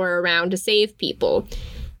power around to save people.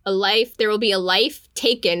 There will be a life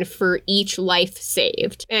taken for each life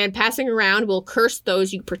saved. And passing around will curse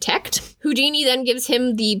those you protect. Houdini then gives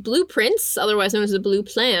him the blueprints, otherwise known as the blue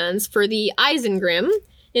plans, for the Eisengrim,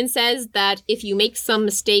 and says that if you make some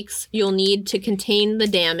mistakes, you'll need to contain the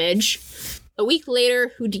damage. A week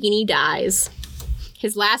later, Houdini dies.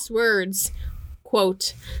 His last words,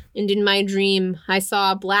 quote, "And in my dream, I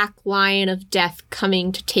saw a black lion of death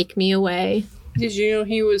coming to take me away." Did you know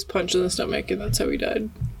he was punched in the stomach and that's how he died?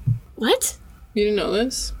 What? You didn't know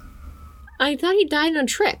this? I thought he died in a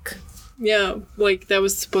trick. Yeah, like that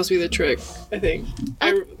was supposed to be the trick, I think.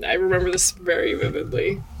 I remember this very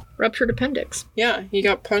vividly. Ruptured appendix. Yeah, he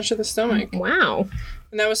got punched in the stomach. Wow.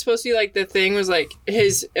 And that was supposed to be like the thing was like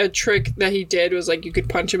a trick that he did was like you could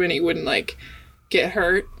punch him and he wouldn't like get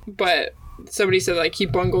hurt. But somebody said like he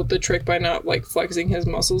bungled the trick by not like flexing his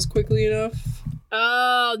muscles quickly enough.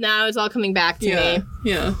 Oh, now it's all coming back to me.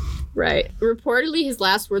 Yeah. Right. Reportedly, his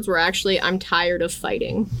last words were actually, "I'm tired of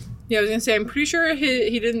fighting." Yeah, I was gonna say, I'm pretty sure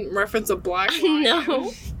he didn't reference a black lion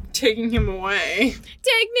No. taking him away.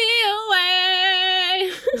 Take me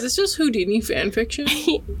away! Is this just Houdini fan fiction?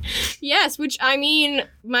 Yes, which, I mean,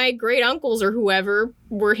 my great uncles or whoever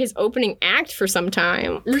were his opening act for some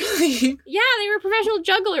time. Really? Yeah, they were professional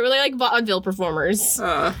juggler. They were like vaudeville performers.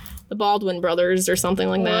 The Baldwin brothers or something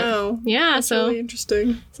like that. Wow. Yeah, That's so really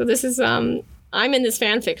interesting. so this is, I'm in this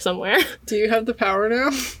fanfic somewhere. Do you have the power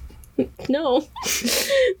now? No.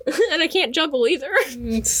 And I can't juggle either.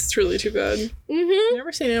 It's really too bad. Mm-hmm.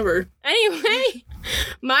 Never say never. Anyway,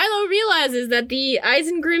 Milo realizes that the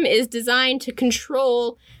Eisengrim is designed to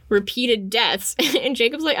control repeated deaths. And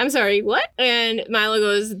Jacob's like, "I'm sorry, what?" And Milo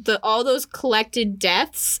goes, all those collected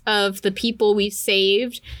deaths of the people we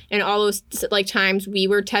saved and all those like times we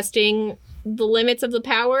were testing the limits of the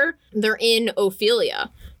power, they're in Ophelia.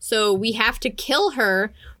 So we have to kill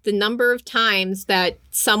her the number of times that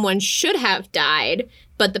someone should have died,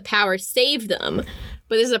 but the power saved them.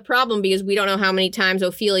 But this is a problem because we don't know how many times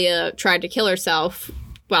Ophelia tried to kill herself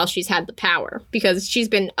while she's had the power, because she's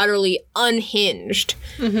been utterly unhinged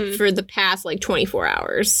for the past, 24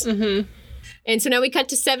 hours. Mm-hmm. And so now we cut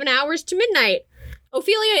to 7 hours to midnight.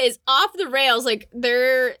 Ophelia is off the rails.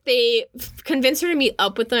 They convince her to meet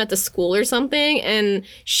up with them at the school or something, and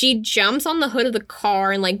she jumps on the hood of the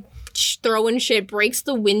car and, throwing shit, breaks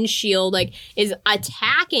the windshield, is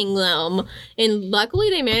attacking them. And luckily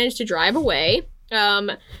they managed to drive away.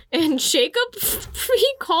 And Jacob,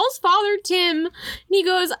 he calls Father Tim, and he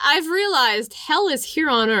goes, "I've realized hell is here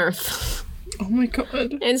on Earth." Oh my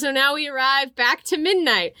god. And so now we arrive back to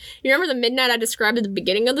midnight. You remember the midnight I described at the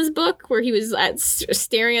beginning of this book, where he was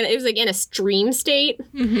staring at it? It was in a dream state.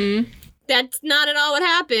 Mm-hmm. That's not at all what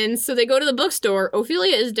happens. So they go to the bookstore.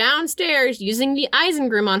 Ophelia is downstairs using the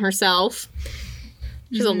Eisengrim on herself.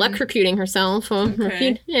 She's electrocuting herself.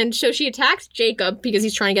 Okay. And so she attacks Jacob because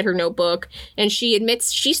he's trying to get her notebook. And she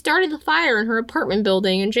admits she started the fire in her apartment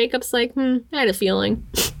building. And Jacob's like, I had a feeling.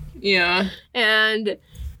 Yeah. And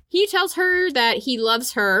he tells her that he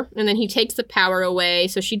loves her. And then he takes the power away.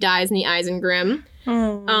 So she dies in the Isengrim.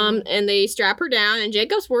 And they strap her down. And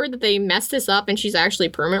Jacob's worried that they messed this up and she's actually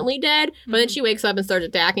permanently dead. But then she wakes up and starts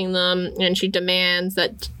attacking them. And she demands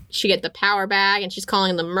that she get the power back, and she's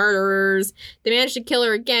calling them murderers. They manage to kill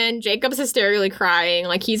her again. Jacob's hysterically crying,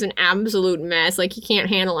 like he's an absolute mess. Like he can't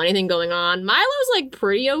handle anything going on. Milo's like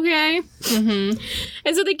pretty okay. And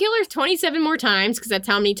so they kill her 27 more times, because that's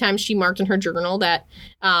how many times she marked in her journal that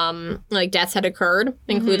like deaths had occurred,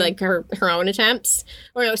 include like her own attempts.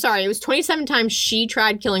 Or no, sorry, it was 27 times she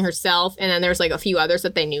tried killing herself, and then there's like a few others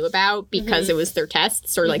that they knew about because it was their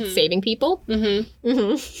tests or like saving people.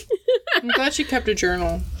 I'm glad she kept a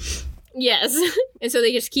journal. Yes. And so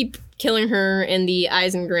they just keep killing her in the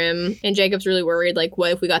Isengrim. And Jacob's really worried, like,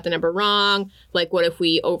 what if we got the number wrong? Like, what if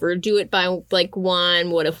we overdo it by, like, 1?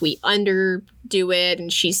 What if we underdo it?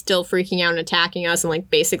 And she's still freaking out and attacking us and, like,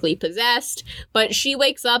 basically possessed. But she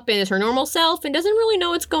wakes up and is her normal self and doesn't really know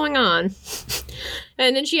what's going on.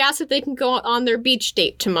 And then she asks if they can go on their beach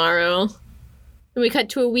date tomorrow. And we cut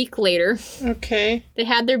to a week later. Okay. They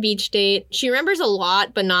had their beach date. She remembers a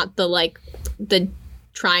lot, but not the, like, the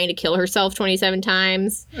trying to kill herself 27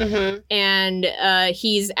 times. And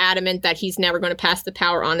he's adamant that he's never going to pass the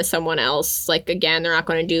power on to someone else. Like, again, they're not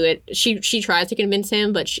going to do it. She tries to convince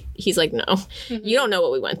him, but he's like, no, you don't know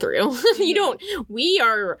what we went through. You don't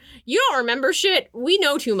remember shit. We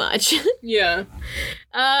know too much. Yeah.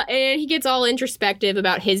 And he gets all introspective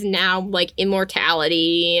about his now, like,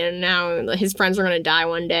 immortality, and now his friends are going to die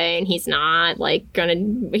one day, and he's not, like,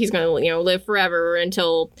 he's going to, you know, live forever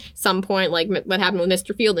until some point, like, what happened with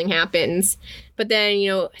Mr. Fielding happens. But then, you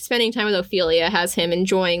know, spending time with Ophelia has him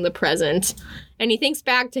enjoying the present. And he thinks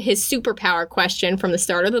back to his superpower question from the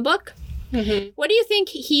start of the book. What do you think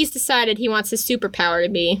he's decided he wants his superpower to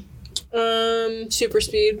be? Super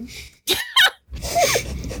speed.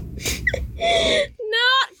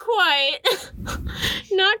 Not quite.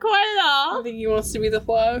 Not quite at all. I think he wants to be the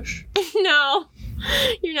Flash. No.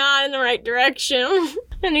 You're not in the right direction.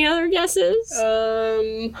 Any other guesses?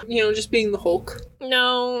 You know, just being the Hulk.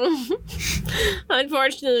 No.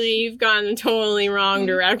 Unfortunately, you've gone the totally wrong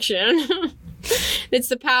direction. It's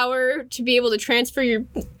the power to be able to transfer your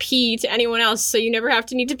pee to anyone else so you never have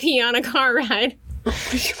to need to pee on a car ride.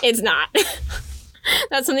 It's not.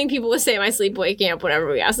 That's something people would say at my sleepaway camp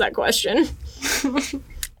whenever we ask that question.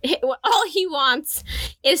 All he wants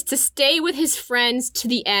is to stay with his friends to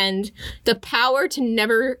the end. The power to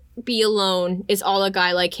never be alone is all a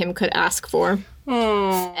guy like him could ask for.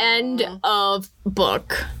 Aww. End of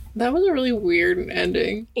book. That was a really weird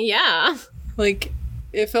ending. Yeah. Like,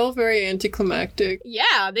 it felt very anticlimactic.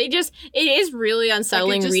 Yeah, it is really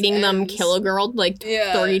unsettling reading them kill a girl like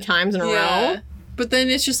 30 times in a row. But then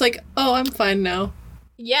it's just like, oh, I'm fine now.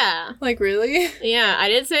 Yeah. Like, really? Yeah, I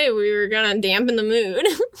did say we were gonna dampen the mood.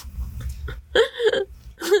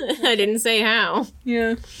 I didn't say how.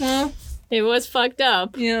 Yeah. Well, it was fucked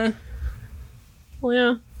up. Yeah. Well,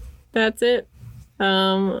 yeah. That's it.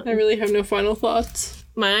 I really have no final thoughts.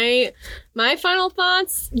 My final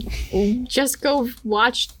thoughts, just go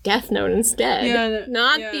watch Death Note instead. Yeah,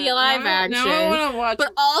 Not the live action. Now I want to watch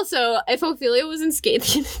But also, if Ophelia was in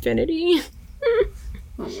Scathing Infinity.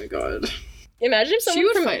 Oh my god. Imagine if someone she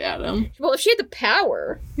would fight Adam. Well, if she had the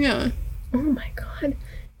power. Yeah. Oh my god.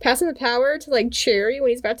 Passing the power to, like, Cherry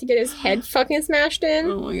when he's about to get his head fucking smashed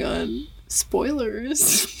in. Oh my god.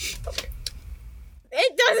 Spoilers.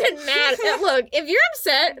 It doesn't matter. Look, if you're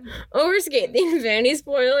upset over Scathing Infinity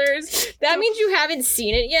spoilers, that means you haven't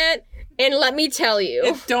seen it yet. And let me tell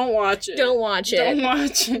you. Don't watch it. Don't watch it. Don't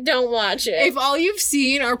watch it. Don't watch it. If all you've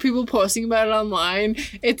seen are people posting about it online,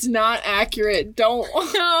 it's not accurate. Don't.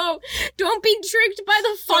 No. Don't be tricked by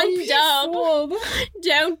the fun dub.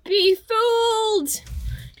 Don't be fooled.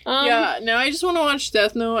 Yeah, now I just want to watch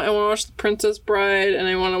Death Note, I want to watch The Princess Bride, and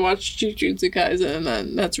I want to watch Jujutsu Kaisen, and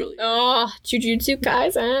then that's really good. Oh, Jujutsu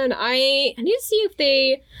Kaisen. I need to see if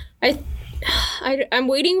they... I'm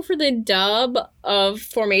waiting for the dub of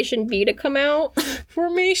Formation B to come out.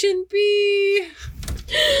 Formation B!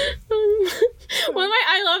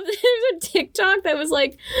 I love that there's a TikTok that was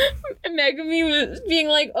like, Megumi was being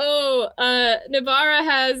like, Nobara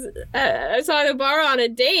has, I saw Nobara on a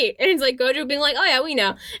date, and it's like Gojo being like, oh yeah, we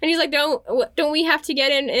know, and he's like, don't we have to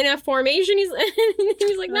get in a formation? He's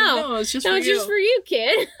like, no, it's just just for you,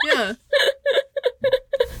 kid. Yeah.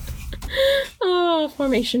 Oh,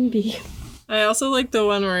 Formation B. I also like the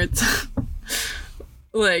one where it's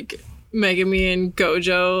like Megumi and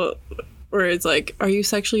Gojo, where it's like, are you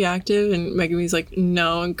sexually active? And Megumi's like,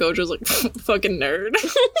 no. And Gojo's like, fucking nerd.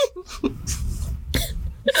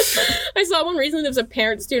 I saw one recently. There was a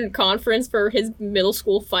parent-student conference for his middle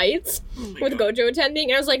school fights with Gojo attending.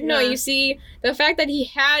 And I was like, no, you see, the fact that he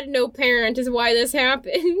had no parent is why this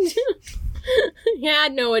happened. He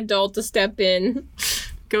had no adult to step in.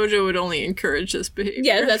 Gojo would only encourage this behavior.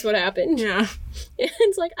 Yeah, that's what happened. Yeah.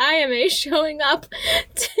 It's like IMA showing up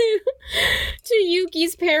to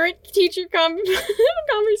Yuki's parent-teacher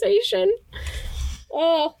conversation.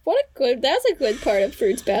 Oh, that's a good part of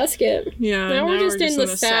Fruits Basket. Yeah. Now we're just in the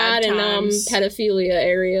sad and pedophilia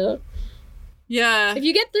area. Yeah. If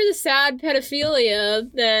you get through the sad pedophilia,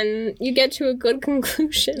 then you get to a good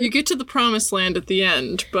conclusion. You get to the promised land at the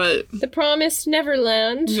end, but... The Promised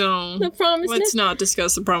Neverland. No. The Promised Let's not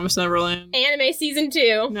discuss the Promised Neverland. Anime Season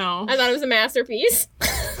 2. No. I thought it was a masterpiece.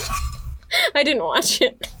 I didn't watch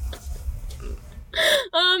it.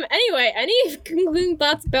 Anyway, any concluding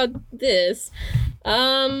thoughts about this?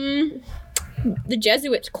 The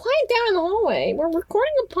Jesuits, quiet down in the hallway. We're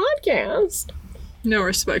recording a podcast. No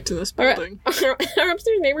respect to this building. Our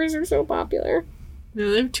upstairs neighbors are so popular.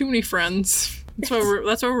 No, they have too many friends. That's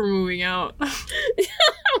why we're moving out.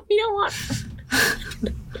 We don't want...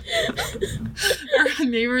 Our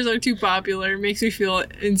neighbors are too popular. It makes me feel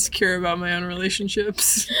insecure about my own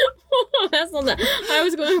relationships. That's not that. I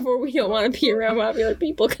was going for we don't want to be around popular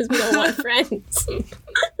people because we don't want friends.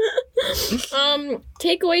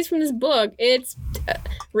 Takeaways from this book. It's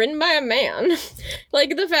written by a man.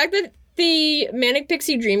 Like, the fact that the Manic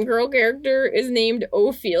Pixie Dream Girl character is named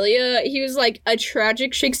Ophelia. He was like a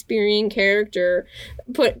tragic Shakespearean character,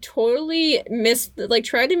 but totally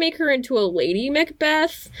tried to make her into a Lady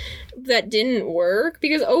Macbeth that didn't work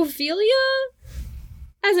because Ophelia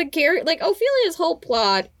as a character, like, Ophelia's whole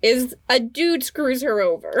plot is a dude screws her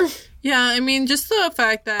over. Yeah, I mean, just the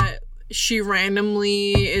fact that she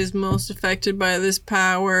randomly is most affected by this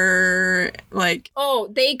power, like... Oh,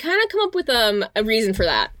 they kind of come up with a reason for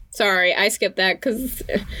that. Sorry, I skipped that because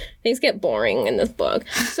things get boring in this book.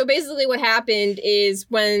 So basically what happened is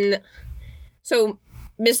So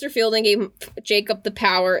Mr. Fielding gave Jacob the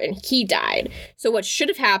power and he died. So what should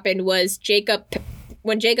have happened was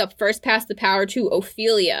when Jacob first passed the power to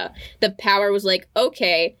Ophelia, the power was like,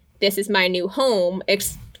 okay, this is my new home.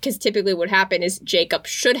 Because typically what happened is Jacob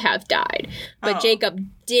should have died. But Jacob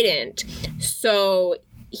didn't. So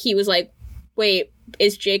he was like, wait,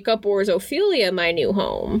 is Jacob or is Ophelia my new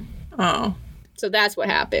home? Oh. So that's what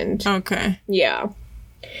happened. Okay. Yeah.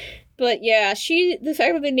 But yeah, the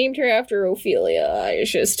fact that they named her after Ophelia is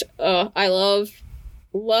just, I love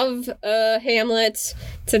Hamlet.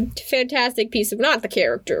 It's a fantastic piece of, not the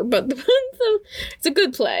character, but it's a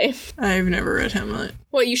good play. I've never read Hamlet.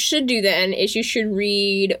 What you should do then is you should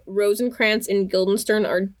read Rosencrantz and Guildenstern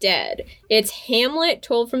Are Dead. It's Hamlet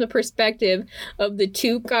told from the perspective of the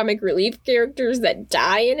two comic relief characters that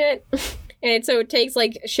die in it. And so it takes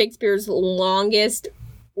like Shakespeare's longest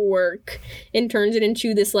work and turns it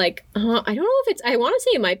into this like, I don't know if I want to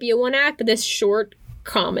say it might be a one act, but this short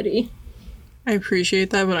comedy. I appreciate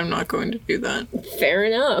that, but I'm not going to do that. Fair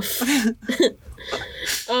enough.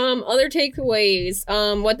 Other takeaways.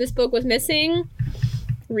 What this book was missing?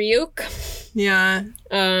 Ryuk. Yeah.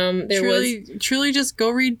 Truly just go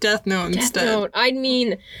read Death Note instead. Death Note. I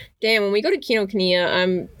mean, damn, when we go to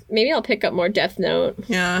Kinokuniya, maybe I'll pick up more Death Note.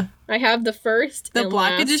 Yeah. I have the first The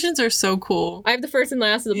black editions are so cool. I have the first and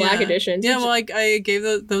last of the black editions. Yeah, well, I gave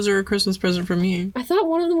those are a Christmas present from me. I thought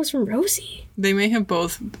one of them was from Rosie. They may have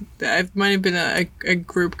both. It might have been a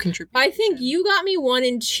group contribution. I think you got me 1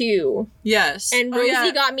 and 2. Yes. And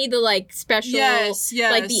Rosie got me the like special. Yes.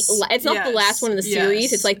 Like it's not the last one in the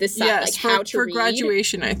series. It's like this like how to for read.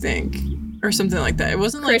 Graduation, I think. Or something like that. It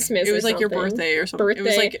wasn't like Christmas. It was like your birthday or something. Birthday. It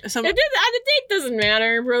was like some. The date doesn't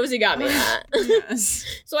matter. Rosie got me that. Yes.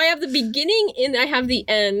 So I have the beginning and I have the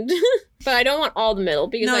end, but I don't want all the middle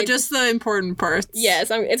because just the important parts. Yes,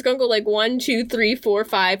 it's gonna go like 1, 2, 3, 4,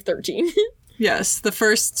 5, 13. Yes, the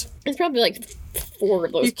first. It's probably like 4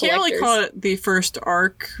 of those. You can't really call it the first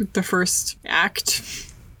arc, the first act.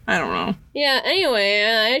 I don't know. Yeah,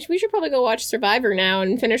 anyway, we should probably go watch Survivor now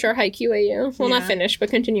and finish our Haikyuu AU. Well, not finish, but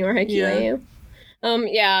continue our Haikyuu AU.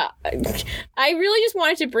 I really just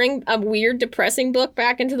wanted to bring a weird, depressing book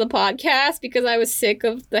back into the podcast because I was sick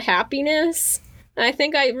of the happiness. And I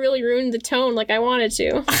think I really ruined the tone like I wanted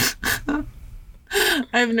to.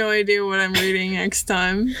 I have no idea what I'm reading next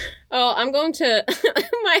time. Oh, I'm going to...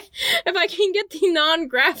 if I can get the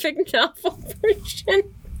non-graphic novel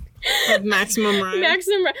version... Of Maximum Ride.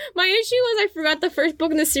 Maximum Ride. My issue was I forgot the first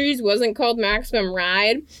book in the series wasn't called Maximum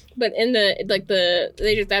Ride, but in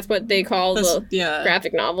that's what they call the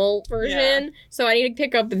graphic novel version. Yeah. So I need to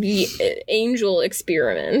pick up the Angel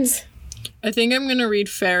Experiments. I think I'm gonna read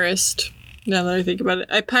Fairest. Now that I think about it,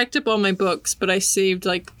 I packed up all my books, but I saved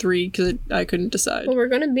like 3 because I couldn't decide. Well, we're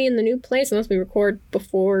gonna be in the new place unless we record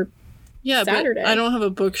before Saturday. But I don't have a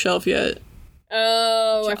bookshelf yet.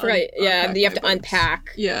 Oh, I forgot. Yeah, you have to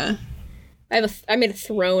unpack. Yeah. I made a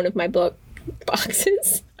throne of my book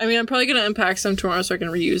boxes. I mean, I'm probably going to unpack some tomorrow so I can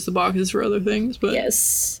reuse the boxes for other things, but...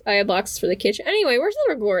 Yes. I have boxes for the kitchen. Anyway, we're still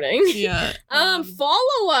recording. Yeah.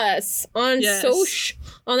 Follow us on social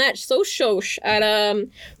at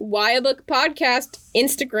Why Book Podcast,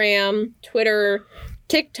 Instagram, Twitter,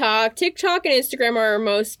 TikTok. TikTok and Instagram are our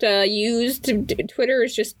most used. Twitter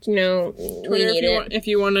is just, Twitter, if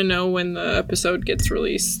you want to know when the episode gets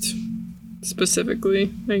released.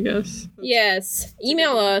 Specifically, I guess. Yes.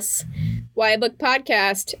 Email us,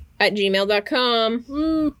 whybookpodcast@gmail.com.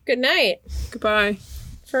 Woo. Good night. Goodbye.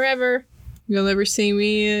 Forever. You'll never see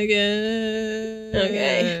me again.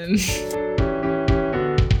 Okay.